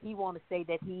 He want to say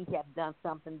that he have done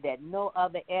something that no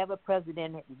other ever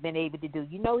president has been able to do.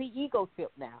 You know, he ego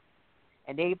tripped now.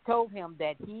 And they've told him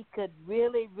that he could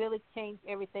really, really change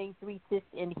everything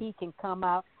 360 and he can come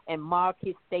out and mark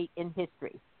his state in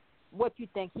history. What you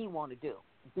think he want to do?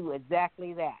 Do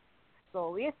exactly that.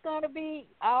 So it's going to be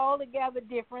altogether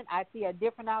different. I see a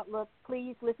different outlook.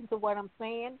 Please listen to what I'm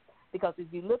saying because if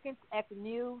you're looking at the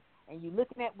news and you're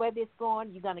looking at where this is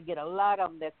going, you're going to get a lot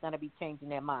of them that's going to be changing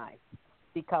their minds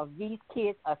because these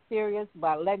kids are serious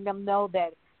by letting them know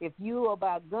that if you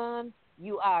about guns,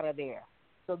 you out of there.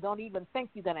 So don't even think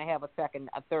you're going to have a second,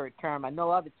 a third term, or no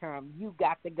other term. You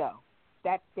got to go.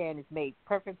 That stand is made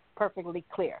perfectly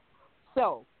clear.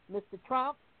 So, Mr.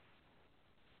 Trump,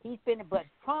 but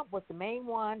Trump was the main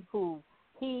one who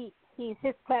his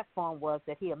platform was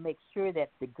that he'll make sure that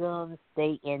the guns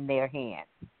stay in their hands.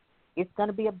 It's going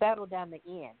to be a battle down the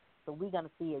end, so we're going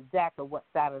to see exactly what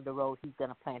side of the road he's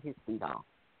going to plant his feet on.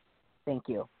 Thank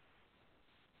you.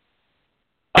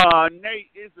 Nate,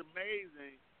 it's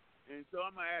amazing, and so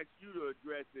I'm going to ask you to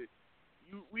address it.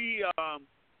 We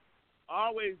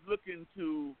always looking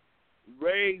to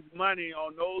raise money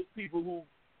on those people who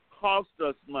cost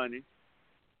us money.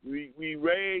 We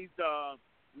raised,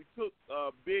 we took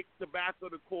big tobacco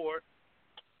to court.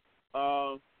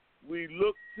 We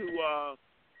looked to,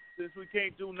 since we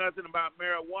can't do nothing about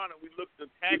marijuana, we looked to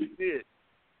tax it.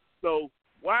 So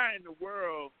why in the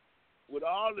world, with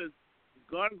all this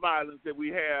gun violence that we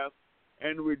have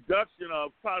and the reduction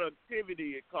of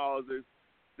productivity it causes,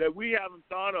 that we haven't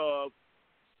thought of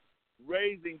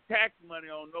raising tax money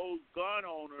on those gun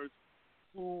owners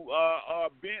who are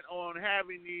bent on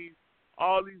having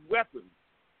all these weapons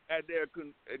at their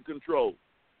control?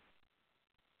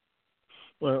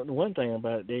 Well, the one thing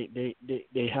about it,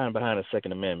 they hide behind the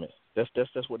Second Amendment. That's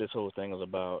what this whole thing is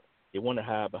about. They want to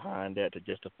hide behind that to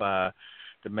justify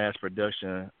the mass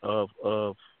production of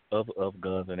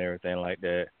guns and everything like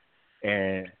that.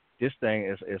 And this thing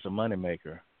is a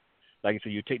moneymaker. Like I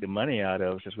said, you take the money out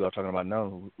of it, since we are talking about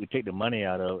now, we take the money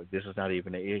out of it, this is not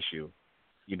even an issue.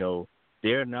 You know,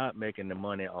 they're not making the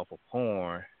money off of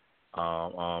porn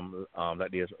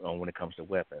like this when it comes to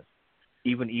weapons.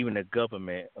 Even the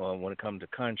government, when it comes to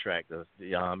contractors,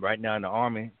 right now in the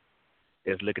Army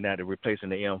is looking at replacing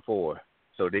the M4.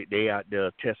 So they out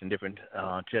there testing different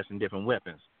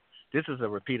weapons. This is a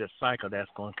repeated cycle that's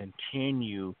going to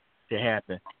continue to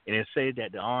happen. And it says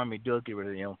that the Army does get rid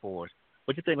of the M4s.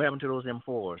 What do you think will happen to those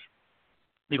M4s?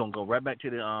 They're going to go right back to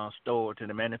the store, to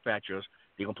the manufacturers.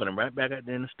 They're going to put them right back out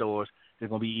there in the stores. There's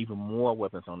going to be even more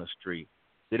weapons on the street.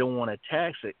 They don't want to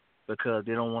tax it because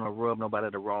they don't want to rub nobody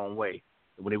the wrong way.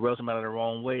 When they rub somebody the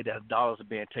wrong way, that dollars are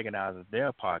being taken out of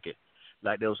their pocket.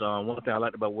 Like those one thing I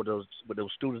liked about what those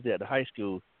students did at the high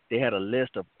school, they had a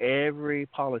list of every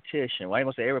politician. Well, I ain't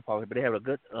gonna say every politician, but they have a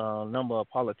good number of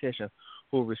politicians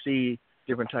who receive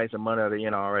different types of money out of the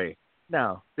NRA.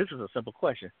 Now, this is a simple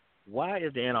question: why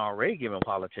is the NRA giving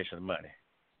politicians money?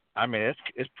 I mean,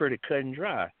 it's pretty cut and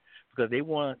dry because they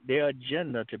want their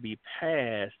agenda to be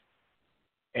passed,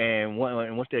 and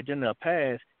once their agenda is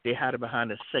passed, they hide it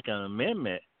behind the Second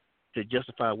Amendment to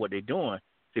justify what they're doing.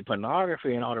 See,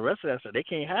 pornography and all the rest of that stuff, they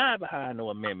can't hide behind no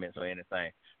amendments or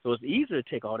anything. So it's easy to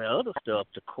take all that other stuff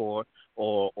to court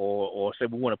or say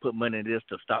we want to put money in this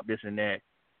to stop this and that.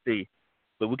 See,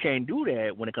 but we can't do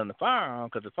that when it comes to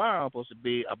firearms because the firearm is supposed to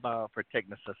be about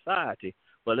protecting society.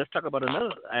 But let's talk about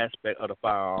another aspect of the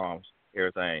firearms,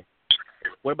 everything.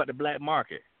 What about the black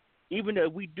market? Even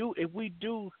if we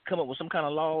do come up with some kind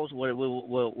of laws where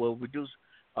we'll reduce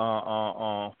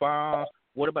firearms,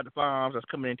 what about the firearms that's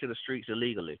coming into the streets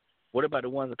illegally? What about the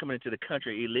ones that are coming into the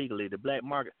country illegally? The black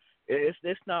market,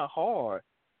 it's not hard.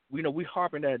 We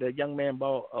harping that the young man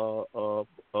bought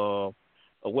a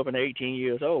weapon at 18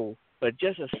 years old, but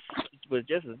just as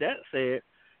that said,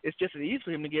 it's just as easy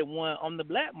for him to get one on the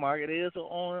black market as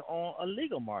on a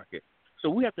legal market. So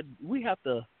we have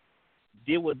to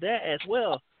deal with that as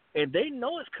well. And they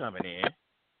know it's coming in.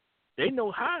 They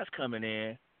know how it's coming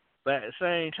in, but at the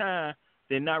same time,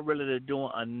 they're not really doing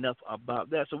enough about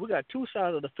that. So we got two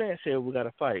sides of the fence here we got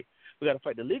to fight. We got to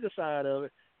fight the legal side of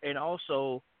it and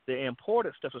also the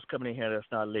imported stuff that's coming in here that's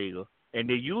not legal. And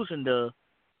they're using the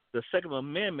Second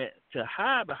Amendment to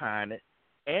hide behind it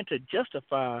and to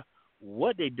justify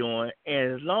what they're doing.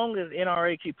 And as long as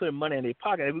NRA keep putting money in their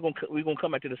pocket, and we're gonna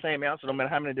come back to the same answer no matter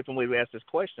how many different ways we ask this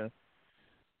question.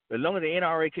 As long as the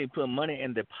NRA keep putting money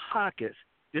in their pockets,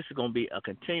 this is going to be a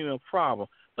continuing problem.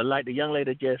 But like the young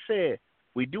lady just said,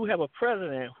 we do have a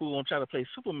president who's going to try to play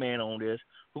Superman on this,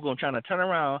 who's going to try to turn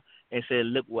around and say,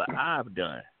 look what I've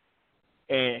done.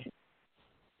 And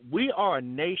we are a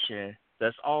nation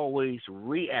that's always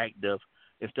reactive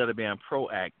instead of being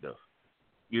proactive,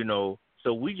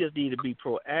 So we just need to be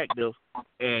proactive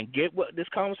and get what this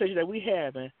conversation that we're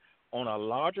having on a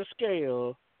larger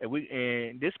scale.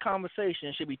 And this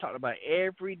conversation should be talked about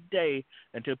every day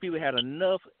until people had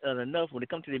enough when it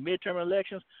comes to the midterm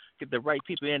elections, get the right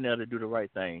people in there to do the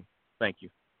right thing. Thank you.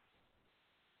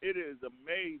 It is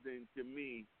amazing to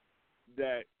me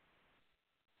that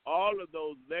all of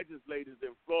those legislators in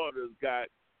Florida got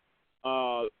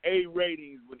A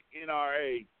ratings with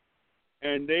NRA,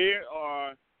 and they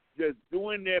are just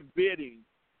doing their bidding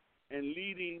and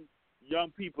leading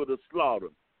young people to slaughter.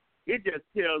 It just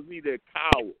tells me they're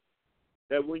cowards.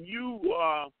 That when you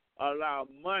allow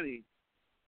money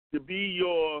to be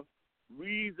your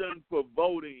reason for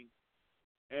voting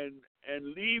and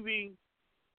leaving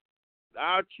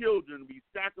our children to be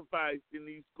sacrificed in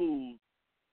these schools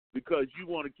because you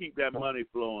want to keep that money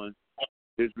flowing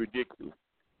is ridiculous.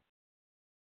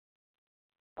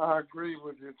 I agree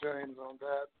with you, James, on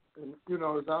that. And,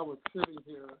 as I was sitting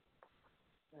here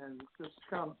and just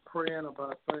kind of praying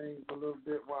about things a little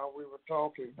bit while we were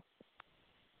talking,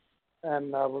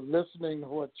 And I was listening to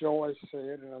what Joy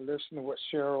said, and I listened to what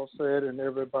Cheryl said, and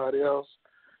everybody else.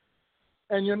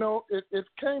 And it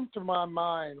came to my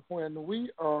mind when we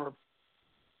are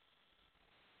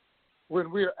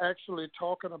actually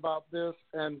talking about this,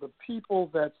 and the people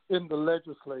that's in the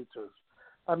legislators.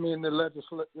 I mean, the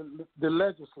legislators.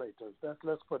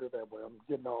 Let's put it that way. I'm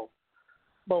getting off.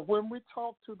 But when we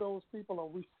talk to those people, or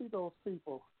we see those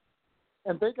people,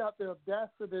 and they got the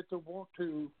audacity to want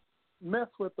to mess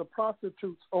with the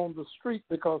prostitutes on the street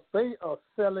because they are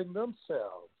selling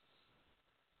themselves.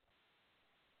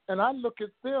 And I look at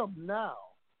them now,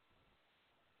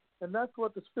 and that's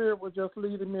what the Spirit was just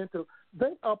leading me into.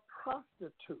 They are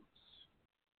prostitutes.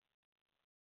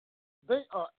 They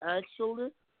are actually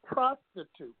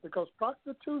prostitutes, because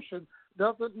prostitution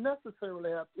doesn't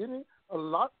necessarily have a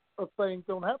lot of things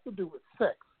don't have to do with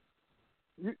sex.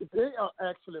 They are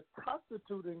actually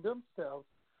prostituting themselves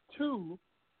to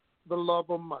the love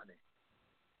of money.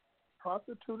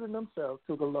 Prostituting themselves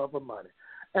to the love of money.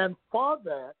 And for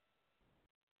that,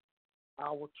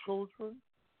 our children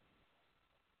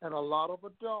and a lot of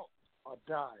adults are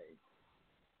dying.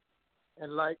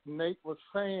 And like Nate was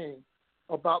saying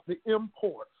about the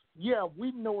imports, yeah,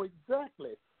 we know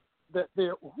exactly that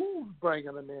who's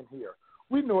bringing them in here.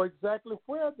 We know exactly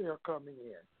where they're coming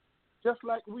in. Just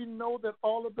like we know that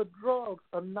all of the drugs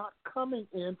are not coming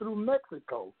in through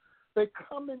Mexico. They're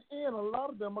coming in, a lot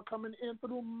of them are coming in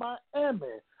through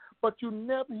Miami. But you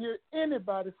never hear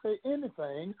anybody say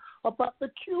anything about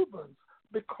the Cubans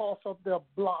because of their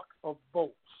block of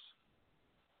boats.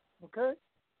 Okay?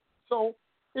 So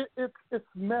it's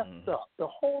messed up. The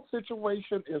whole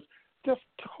situation is just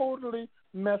totally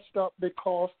messed up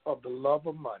because of the love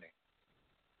of money.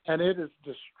 And it is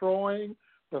destroying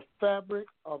the fabric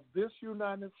of this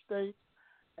United States.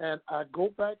 And I go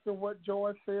back to what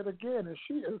Joyce said again, and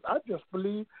I just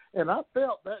believe, and I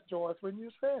felt that, Joyce, when you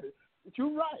said it.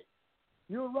 You're right.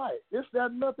 You're right. It's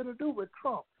got nothing to do with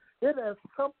Trump. It has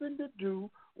something to do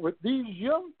with these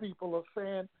young people are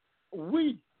saying,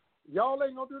 y'all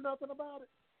ain't going to do nothing about it.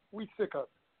 We sick of it.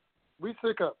 We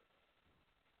sick of it.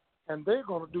 And they're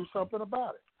going to do something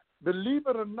about it. Believe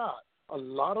it or not, a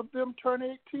lot of them turn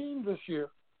 18 this year.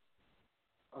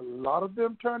 A lot of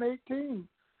them turn 18.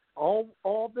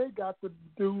 All they got to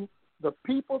do, the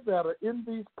people that are in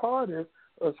these parties,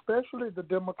 especially the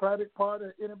Democratic Party,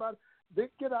 anybody, they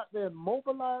get out there and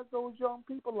mobilize those young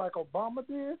people like Obama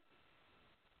did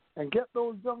and get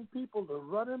those young people to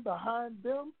run in behind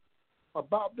them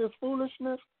about this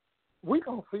foolishness. We're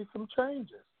going to see some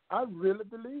changes. I really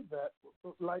believe that,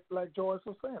 like Joyce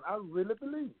was saying. I really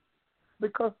believe.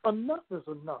 Because enough is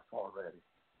enough already.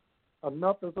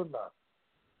 Enough is enough.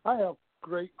 I have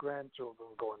great-grandchildren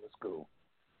going to school,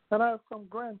 and I have some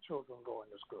grandchildren going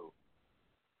to school.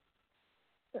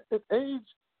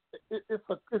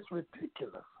 It's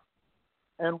ridiculous.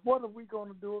 And what are we going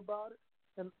to do about it?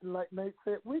 And like Nate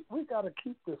said, we got to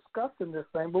keep discussing this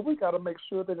thing, but we got to make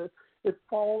sure that it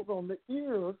falls on the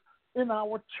ears in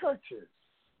our churches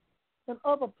and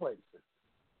other places.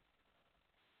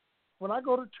 When I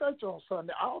go to church on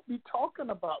Sunday, I'll be talking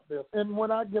about this, and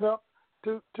when I get up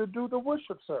to do the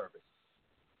worship service,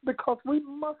 because we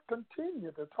must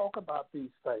continue to talk about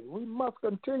these things. We must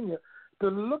continue to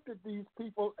look at these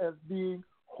people as being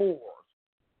whores.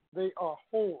 They are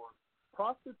whores,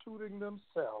 prostituting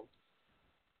themselves,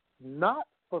 not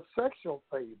for sexual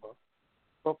favor,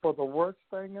 but for the worst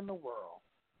thing in the world,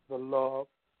 the love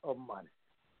of money.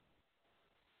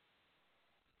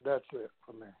 That's it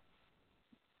for me.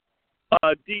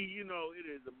 D, it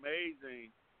is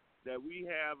amazing that we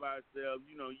have ourselves,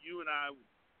 you and I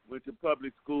went to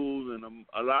public schools, and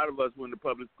a lot of us went to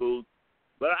public schools,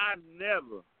 but I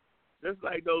never, just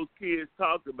like those kids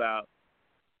talked about,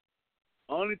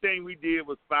 only thing we did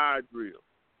was fire drill.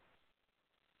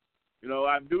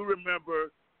 I do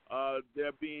remember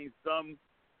there being some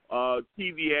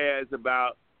TV ads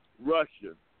about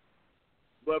Russia,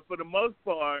 but for the most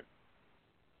part,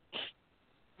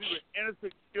 we were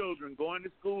innocent children going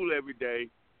to school every day,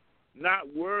 not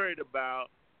worried about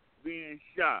being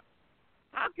shot.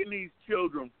 How can these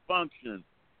children function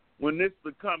when this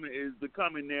is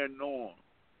becoming their norm?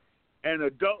 And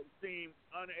adults seem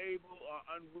unable or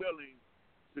unwilling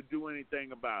to do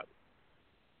anything about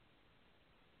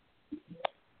it.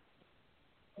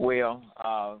 Well,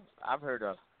 I've heard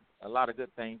a lot of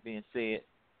good things being said,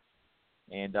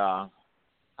 and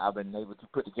I've been able to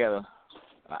put together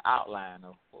an outline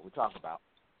of what we're talking about.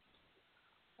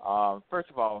 First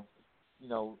of all,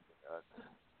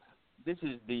 this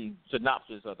is the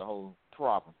synopsis of the whole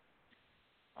problem.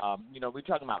 We're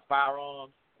talking about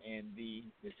firearms and the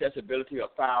accessibility of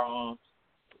firearms.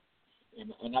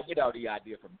 and I get all the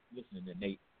idea from listening to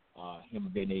Nate, him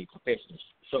being a professional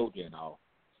soldier and all.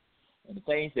 And the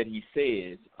things that he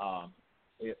says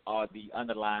are the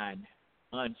underlying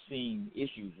unseen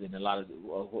issues in a lot of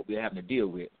what we're having to deal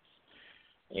with.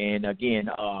 And again,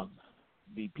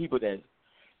 the people that's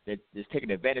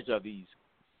taking advantage of these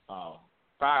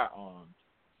firearms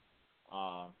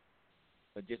are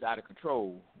just out of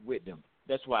control with them.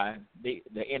 That's why the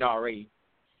NRA,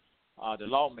 the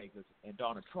lawmakers, and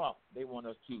Donald Trump, they want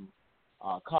us to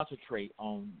concentrate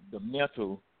on the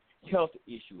mental health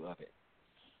issue of it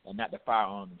and not the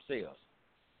firearm themselves.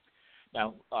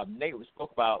 Now, Nate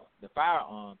spoke about the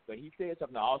firearms, but he said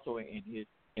something also in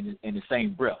the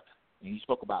same breath, and he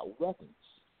spoke about weapons.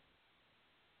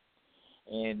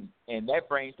 And that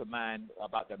brings to mind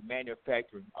about the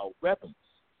manufacturing of weapons.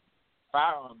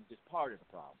 Firearms is part of the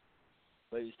problem,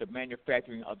 but it's the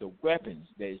manufacturing of the weapons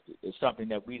that is something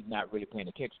that we're not really paying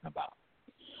attention about.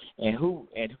 And who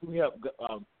helped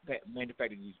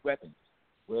manufacture these weapons?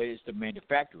 Well, it's the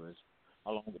manufacturers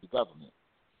along with the government,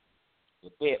 the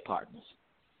bed partners.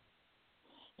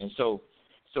 And so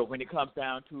when it comes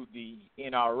down to the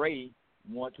NRA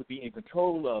want to be in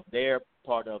control of their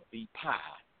part of the pie.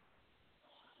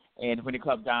 And when it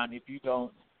comes down, if you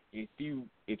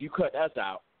cut us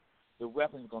out, the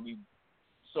weapons are going to be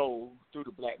sold through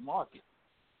the black market.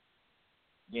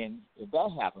 Then if that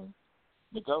happens,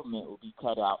 the government will be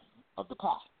cut out of the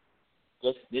pie.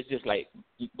 That's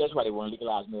why they want to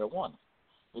legalize marijuana,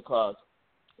 because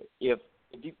if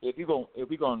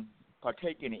we're going to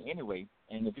partake in it anyway,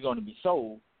 and if you're going to be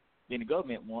sold, then the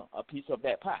government wants a piece of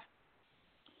that pie.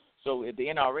 So if the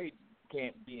NRA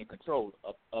can't be in control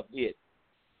of it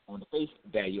on the face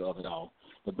value of it all,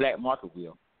 the black market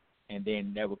will, and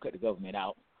then that will cut the government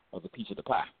out of a piece of the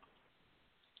pie.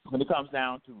 When it comes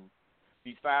down to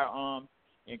these firearms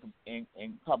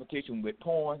in competition with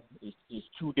porn, it's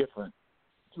two different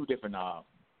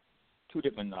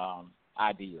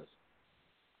ideas.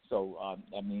 So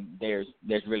there's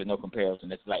really no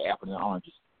comparison. It's like apples and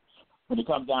oranges. When it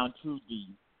comes down to the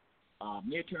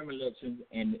midterm elections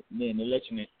and then the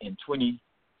election in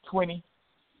 2020,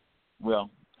 well,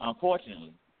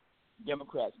 unfortunately,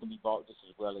 Democrats can be bought just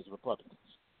as well as Republicans.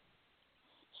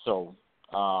 So,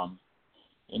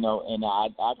 and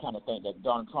I kind of think that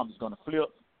Donald Trump is going to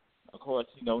flip. Of course,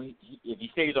 if he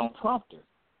stays on prompter,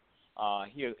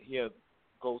 he'll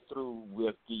go through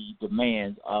with the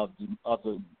demands of the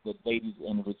ladies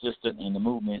and the resistance and the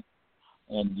movement,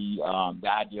 and the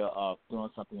idea of doing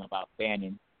something about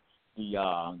banning the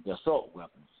assault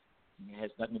weapons. It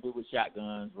has nothing to do with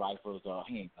shotguns, rifles, or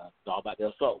handguns. It's all about the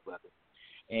assault weapons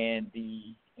and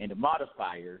the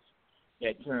modifiers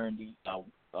that turn the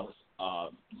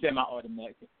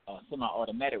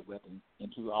semi-automatic weapons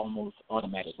into almost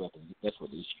automatic weapons. That's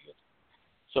what the issue is.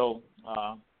 So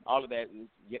all of that is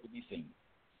yet to be seen.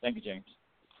 Thank you, James.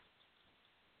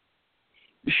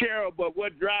 Cheryl, but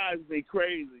what drives me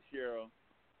crazy, Cheryl,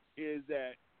 is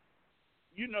that,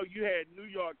 you had New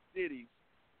York City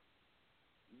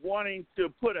wanting to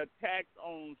put a tax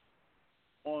on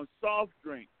soft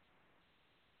drinks,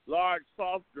 large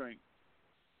soft drinks,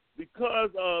 because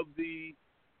of the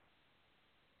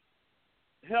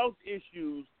health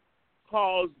issues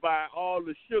caused by all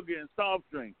the sugar in soft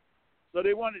drinks. So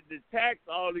they wanted to tax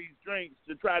all these drinks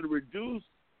to try to reduce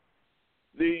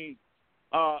the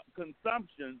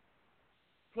consumption,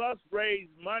 plus raise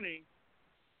money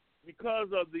because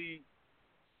of the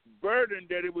burden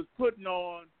that it was putting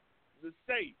on the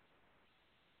state.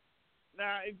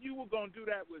 Now, if you were going to do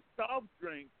that with soft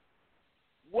drinks,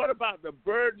 what about the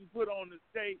burden put on the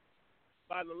state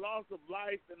by the loss of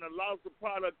life and the loss of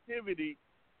productivity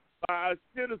by our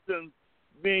citizens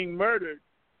being murdered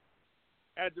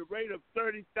at the rate of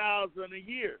 30,000 a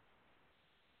year?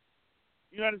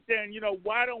 You understand?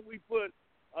 Why don't we put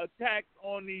a tax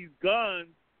on these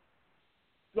guns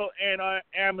and our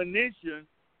ammunition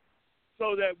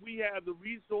so that we have the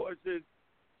resources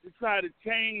to try to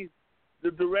change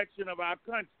the direction of our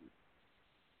country?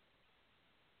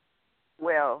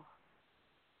 Well,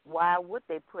 why would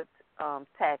they put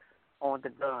tax on the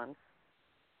guns?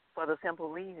 For the simple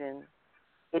reason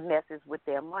it messes with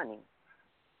their money.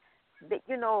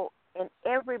 And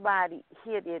everybody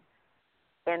hit it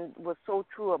and was so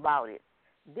true about it.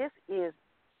 This is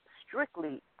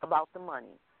strictly about the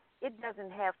money. It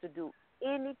doesn't have to do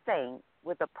anything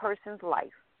with a person's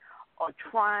life or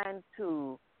trying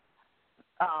to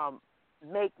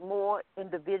make more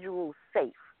individuals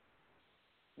safe.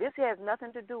 This has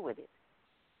nothing to do with it.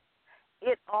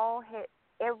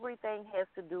 Everything has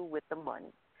to do with the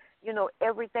money.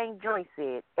 Everything Joyce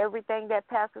said, everything that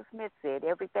Pastor Smith said,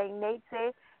 everything Nate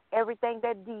said, everything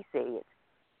that Dee said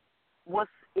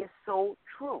is so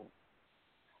true.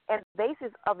 And the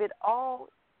basis of it all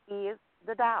is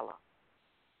the dollar.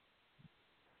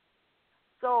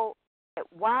 So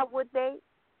why would they?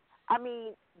 I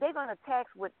mean, they're going to tax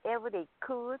whatever they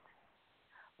could,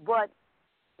 but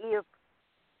if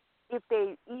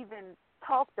they even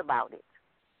talked about it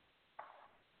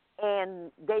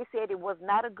and they said it was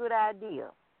not a good idea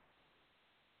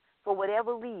for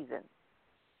whatever reason,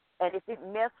 and if it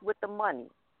messed with the money,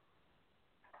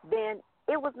 then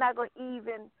it was not going to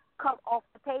even come off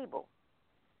the table.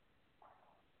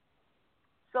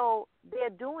 So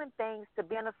they're doing things to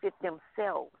benefit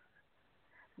themselves.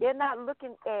 They're not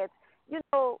looking at,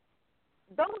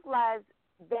 those lives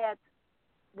that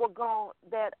were gone,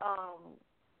 that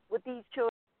with these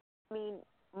children mean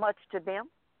much to them.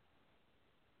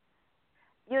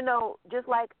 Just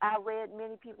like I read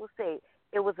many people say,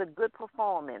 it was a good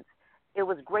performance. It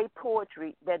was great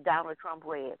poetry that Donald Trump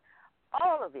read.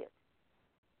 All of it.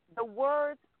 The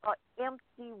words are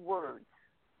empty words.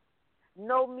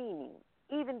 No meaning.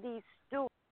 Even these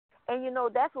students. And,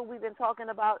 that's what we've been talking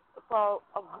about for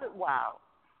a good while,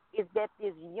 is that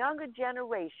this younger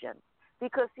generation,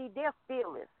 because, see, they're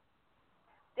fearless.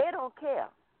 They don't care.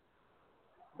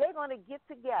 They're going to get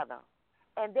together,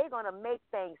 and they're going to make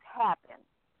things happen.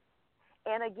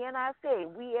 And, again, I say,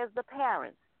 we as the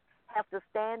parents have to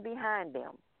stand behind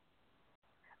them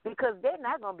because they're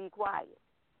not going to be quiet.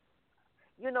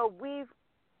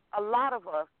 A lot of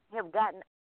us have gotten to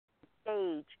the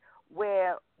stage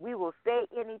where we will say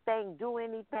anything, do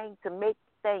anything to make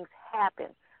things happen.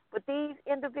 But these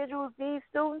individuals, these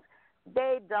students,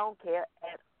 they don't care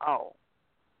at all.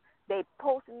 They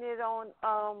posting it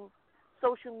on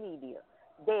social media.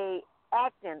 They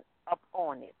acting up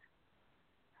on it.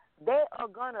 They are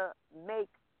going to make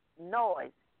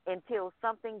noise until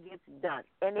something gets done.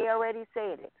 And they already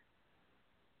said it.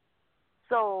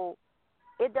 So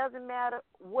it doesn't matter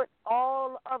what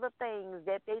all other things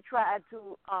that they try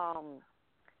to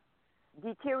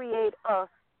deteriorate us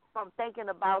from thinking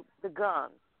about the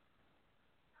guns.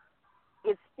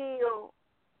 It's still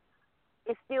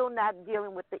not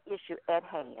dealing with the issue at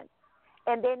hand.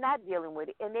 And they're not dealing with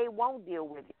it, and they won't deal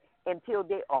with it until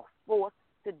they are forced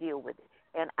to deal with it.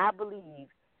 And I believe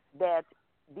that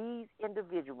these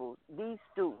individuals, these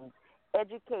students,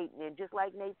 educating, and just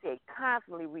like Nate said,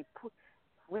 constantly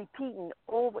repeating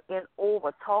over and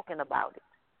over, talking about it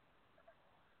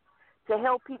to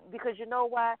help people, because you know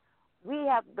why?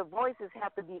 The voices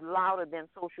have to be louder than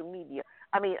social media.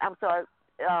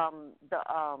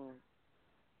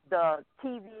 The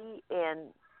TV,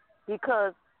 and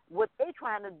because what they're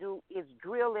trying to do is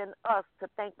drill in us to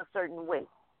think a certain way.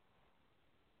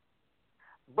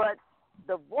 But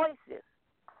the voices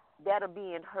that are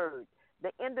being heard,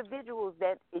 the individuals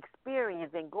that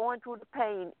experience and going through the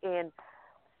pain and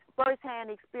firsthand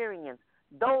experience,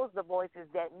 those are the voices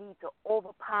that need to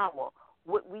overpower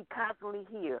what we constantly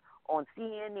hear on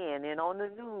CNN and on the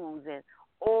news and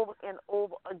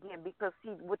over again. Because,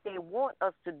 see, what they want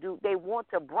us to do, they want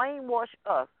to brainwash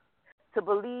us to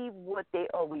believe what they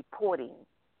are reporting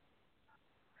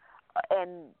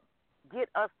and get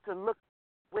us to look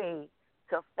away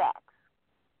to facts.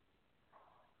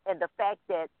 And the fact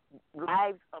that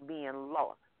lives are being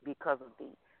lost because of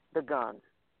the guns.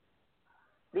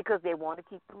 Because they want to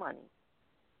keep the money.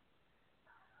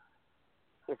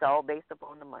 It's all based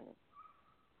upon the money.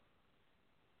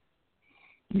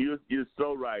 You're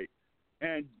so right.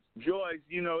 And Joyce,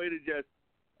 it just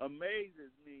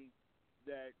amazes me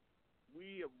that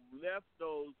we have left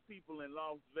those people in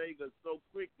Las Vegas so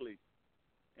quickly.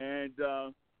 And,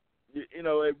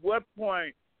 at what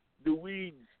point do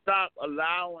we stop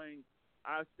allowing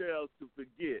ourselves to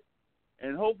forget?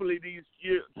 And hopefully these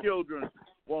children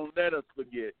won't let us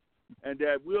forget, and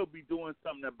that we'll be doing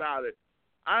something about it.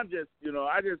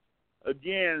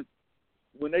 Again,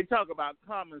 when they talk about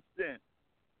common sense,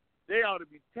 they ought to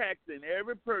be taxing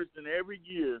every person every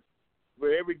year for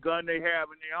every gun they have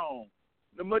in their home.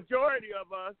 The majority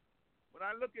of us, when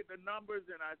I look at the numbers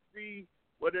and I see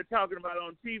what they're talking about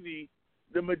on TV,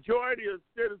 the majority of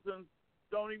citizens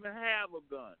don't even have a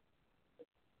gun.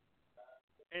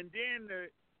 And then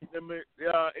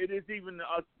it is even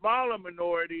a smaller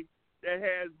minority that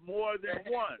has more than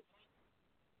one.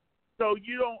 So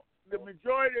the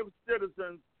majority of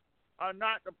citizens are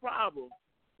not the problem.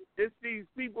 It's these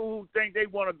people who think they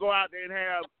want to go out there and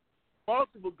have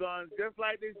multiple guns, just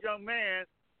like this young man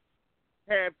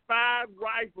had 5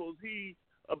 rifles he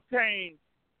obtained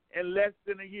in less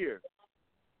than a year.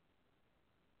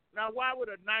 Now, why would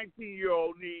a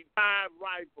 19-year-old need 5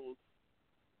 rifles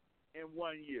in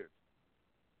 1 year?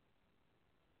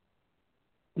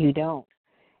 You don't.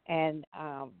 And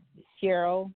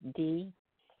Cheryl, D,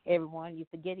 everyone, you're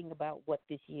forgetting about what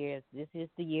this year is. This is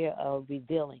the year of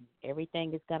revealing.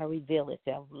 Everything is going to reveal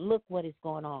itself. Look what is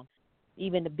going on.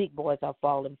 Even the big boys are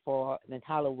falling for in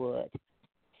Hollywood,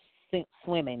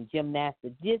 swimming,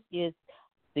 gymnastics. This is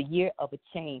the year of a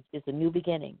change. It's a new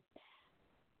beginning.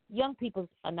 Young people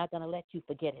are not going to let you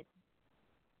forget it.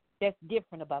 That's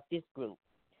different about this group,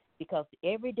 because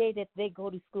every day that they go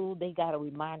to school, they got a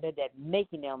reminder that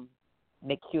making them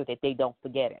make sure that they don't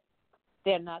forget it.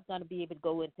 They're not going to be able to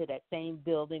go into that same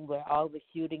building where all the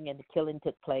shooting and the killing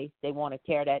took place. They want to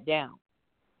tear that down.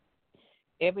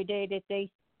 Every day that they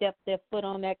step their foot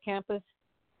on that campus,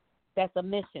 that's a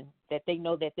mission that they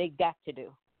know that they got to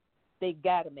do. They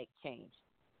got to make change.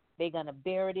 They're going to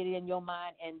bury it in your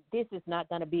mind, and this is not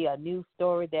going to be a new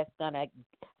story that's going to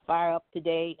fire up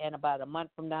today, and about a month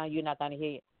from now, you're not going to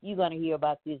hear it. You're going to hear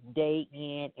about this day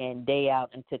in and day out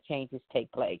until changes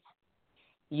take place.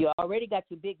 You already got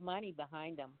your big money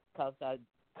behind them, because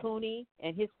Cooney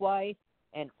and his wife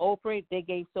and Oprah, they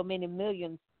gave so many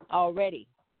millions already.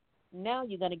 Now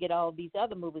you're going to get all these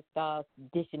other movie stars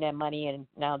dishing that money in.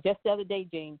 Now, just the other day,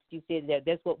 James, you said that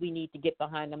that's what we need to get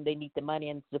behind them. They need the money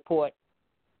and support.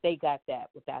 They got that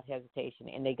without hesitation,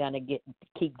 and they're going to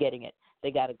keep getting it.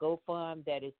 They got a GoFund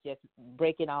that is just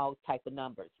breaking all type of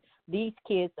numbers. These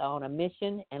kids are on a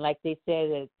mission, and like they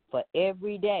said, for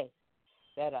every day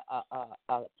that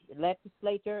a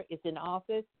legislator is in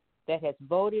office that has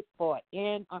voted for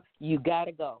you got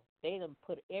to go. They done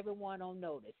put everyone on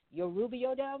notice. Your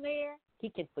Rubio down there, he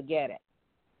can forget it.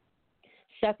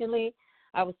 Secondly,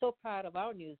 I was so proud of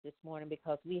our news this morning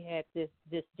because we had this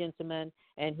gentleman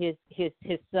and his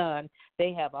son.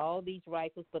 They have all these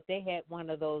rifles, but they had one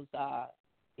of those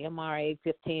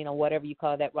MRA-15 or whatever you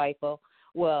call that rifle.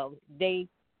 Well, they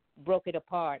broke it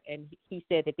apart, and he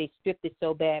said that they stripped it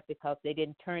so bad because they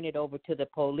didn't turn it over to the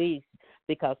police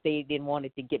because they didn't want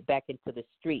it to get back into the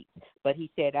streets. But he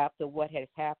said after what has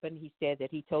happened, he said that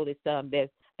he told his son that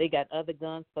they got other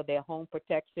guns for their home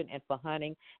protection and for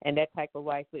hunting, and that type of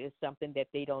rifle is something that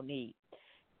they don't need.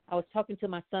 I was talking to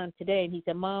my son today, and he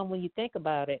said, Mom, when you think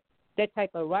about it, that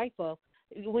type of rifle,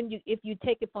 if you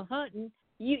take it for hunting,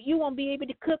 you won't be able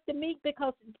to cook the meat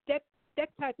because that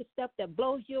type of stuff that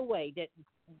blows you away, that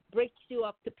breaks you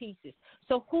up to pieces.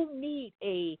 So who need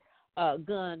a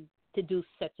gun to do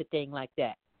such a thing like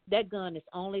that? That gun is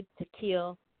only to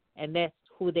kill, and that's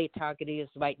who their target is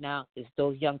right now, is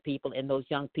those young people, and those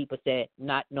young people said,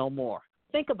 not no more.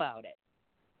 Think about it.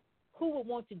 Who would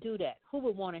want to do that? Who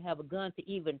would want to have a gun to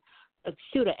even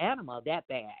shoot an animal that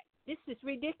bad? This is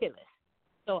ridiculous.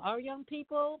 So our young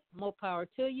people, more power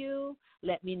to you.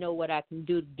 Let me know what I can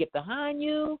do to get behind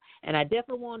you, and I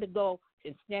definitely want to go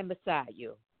and stand beside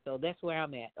you. So that's where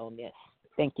I'm at on this.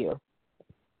 Thank you.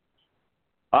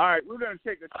 All right, we're going to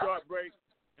take a short break,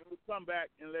 and we'll come back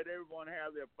and let everyone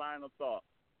have their final thoughts.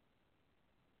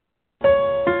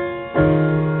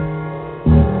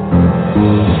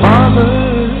 Father,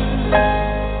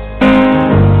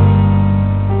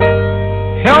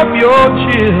 help your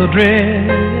children,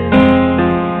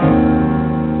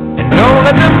 and don't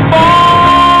let them fall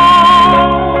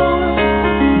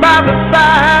by the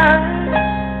side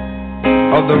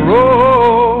of the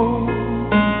road.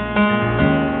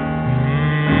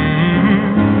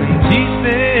 And teach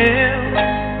them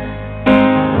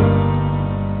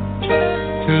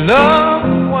to love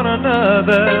one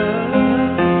another,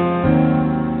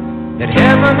 that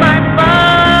heaven might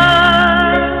find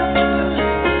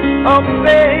a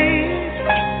place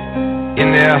in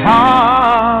their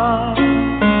heart.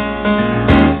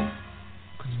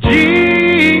 'Cause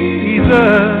Jesus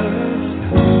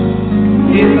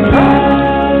is love.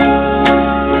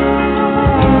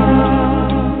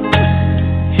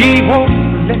 He won't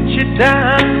let you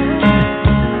down,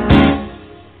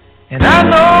 and I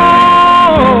know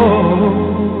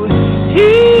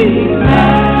He's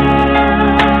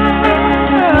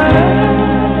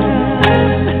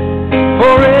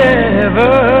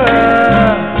forever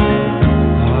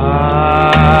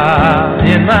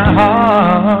in my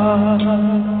heart.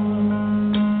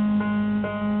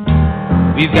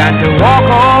 We've got to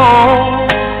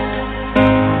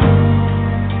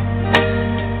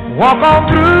walk on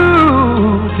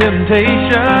through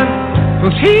temptation,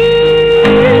 'cause His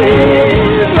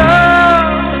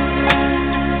love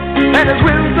and His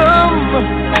wisdom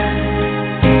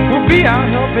will be our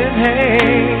helping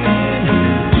hand.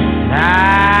 I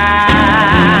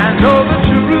know the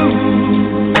truth,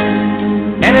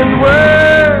 and His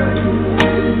word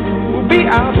will be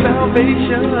our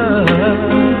salvation.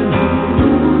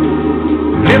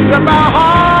 Lift up our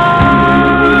hearts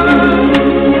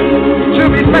to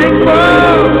be thankful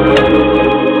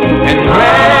and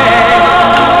glad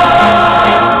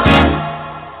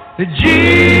that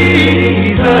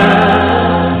Jesus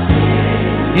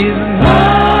is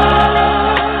mine.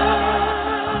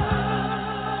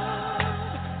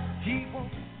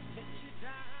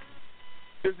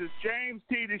 This is James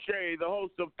T. DeShay, the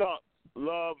host of Thoughts,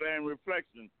 Love, and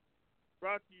Reflection,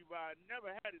 brought to you by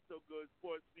Never Had It So Good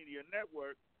Sports Media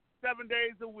Network, 7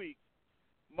 days a week,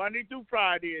 Monday through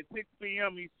Friday at 6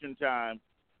 p.m. Eastern Time,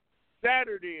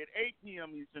 Saturday at 8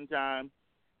 p.m. Eastern Time,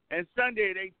 and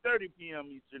Sunday at 8:30 p.m.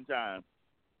 Eastern Time.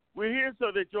 We're here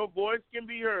so that your voice can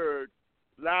be heard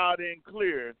loud and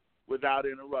clear without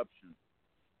interruption.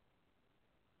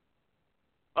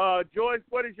 Joyce,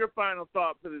 what is your final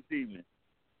thought for this evening?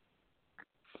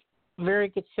 Very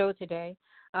good show today.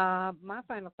 My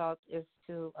final thought is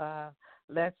to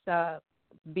let's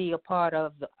be a part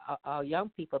of our young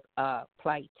people's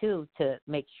plight, too, to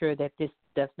make sure that this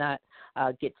does not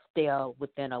get stale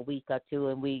within a week or two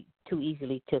and we too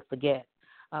easily to forget.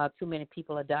 Too many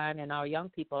people are dying, and our young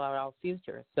people are our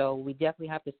future. So we definitely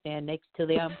have to stand next to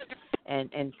them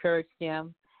and encourage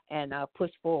them and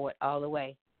push forward all the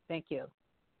way. Thank you.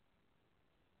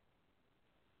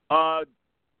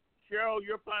 Cheryl,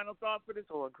 your final thought for this?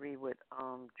 So agree with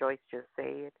Joyce just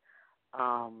said.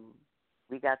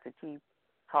 We got to keep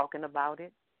talking about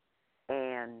it,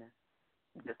 and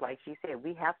just like she said,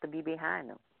 we have to be behind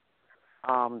them.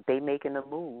 They making a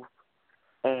move,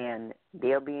 and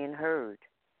they're being heard.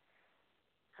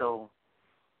 So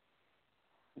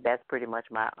that's pretty much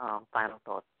my final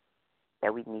thought,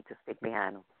 that we need to stick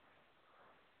behind them.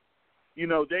 You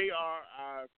know, they are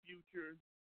our future.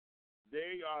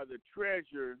 They are the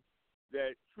treasure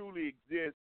that truly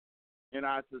exists in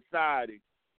our society.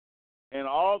 And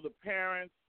all the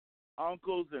parents,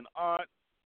 uncles, and aunts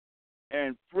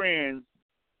and friends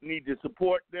need to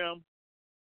support them.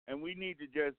 And we need to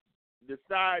just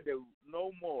decide that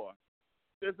no more.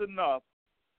 There's enough.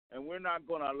 And we're not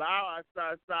going to allow our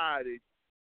society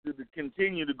to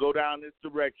continue to go down this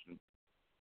direction.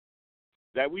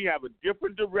 That we have a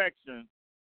different direction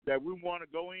that we want to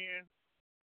go in.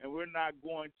 And we're not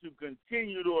going to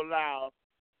continue to allow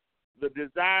the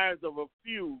desires of a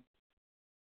few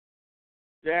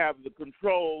to have the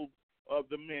control of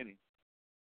the many.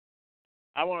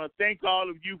 I want to thank all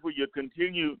of you for your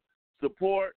continued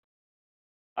support.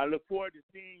 I look forward to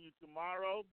seeing you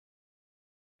tomorrow.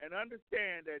 And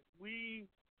understand that we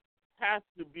have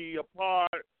to be a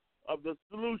part of the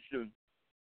solution,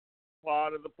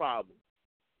 part of the problem.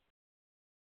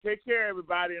 Take care,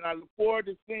 everybody, and I look forward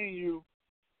to seeing you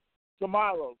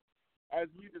tomorrow as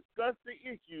we discuss the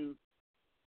issues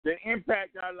that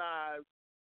impact our lives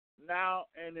now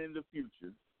and in the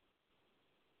future.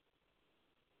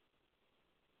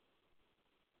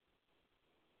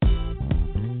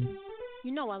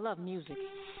 You know I love music.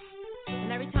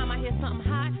 And every time I hear something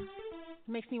hot,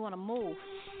 it makes me want to move.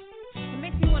 It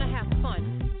makes me want to have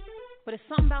fun. But it's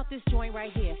something about this joint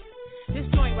right here. This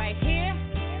joint right here,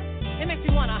 it makes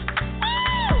me want to,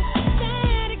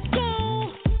 let it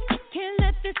go. Can't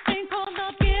let this thing called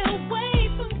love get away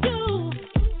from you.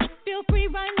 Feel free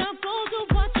right now, go do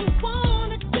what you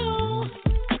want to do.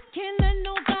 Can't let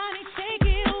nobody take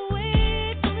it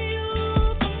away from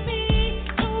you, from me,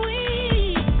 from we.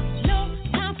 No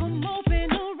time for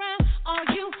moping around, are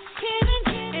you kidding?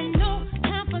 And no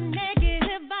time for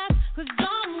negative vibes, 'cause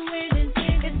I'm winning.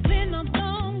 It's been a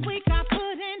long week, I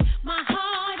put in my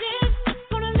hardest.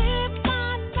 Gonna live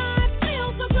my life, feel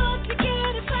so good to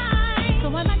get it right. So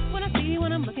I like what I see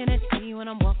when I'm looking at you, when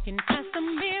I'm walking past the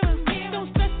mirror. Don't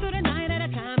stress through the night at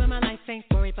a time in my life, ain't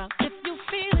worried about if you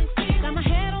feel it. Got my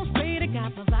head on straight, I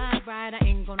got my vibe right, I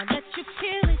ain't gonna let you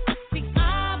kill it. See,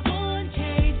 I wouldn't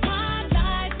change my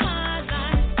life, just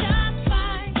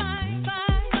fine, fine, fine,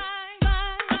 fine,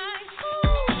 fine, fine.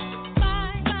 Ooh,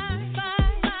 fine, fine,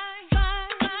 fine, fine,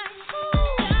 fine, fine.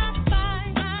 Ooh, just fine,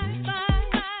 fine, fine,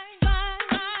 fine, fine,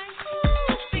 fine.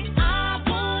 Ooh, see, I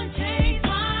wouldn't change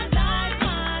my life,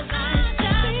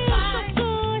 just fine. Feels so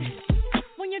good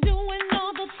when you're doing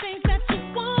all the things that you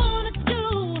wanna do.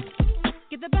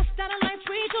 Get the best out of life,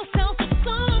 treat yourself to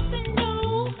something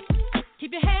new.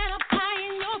 Keep your head up high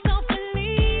in yourself,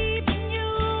 believe in you,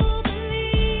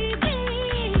 believe in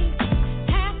me.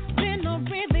 Has been a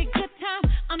really good time,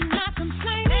 I'm not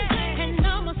complaining, and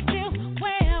I'ma still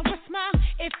wear a smile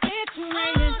if it's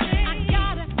raining. I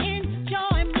gotta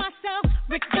enjoy myself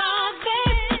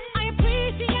regardless. I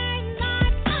appreciate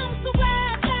life, I'm so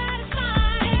glad that it's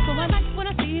mine. So I like what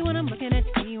I see when I'm looking at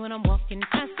you, when I'm walking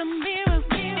past the mirror.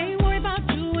 Ain't worried about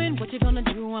you and what you're gonna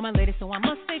do, I'm a lady, so I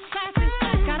must stay classy.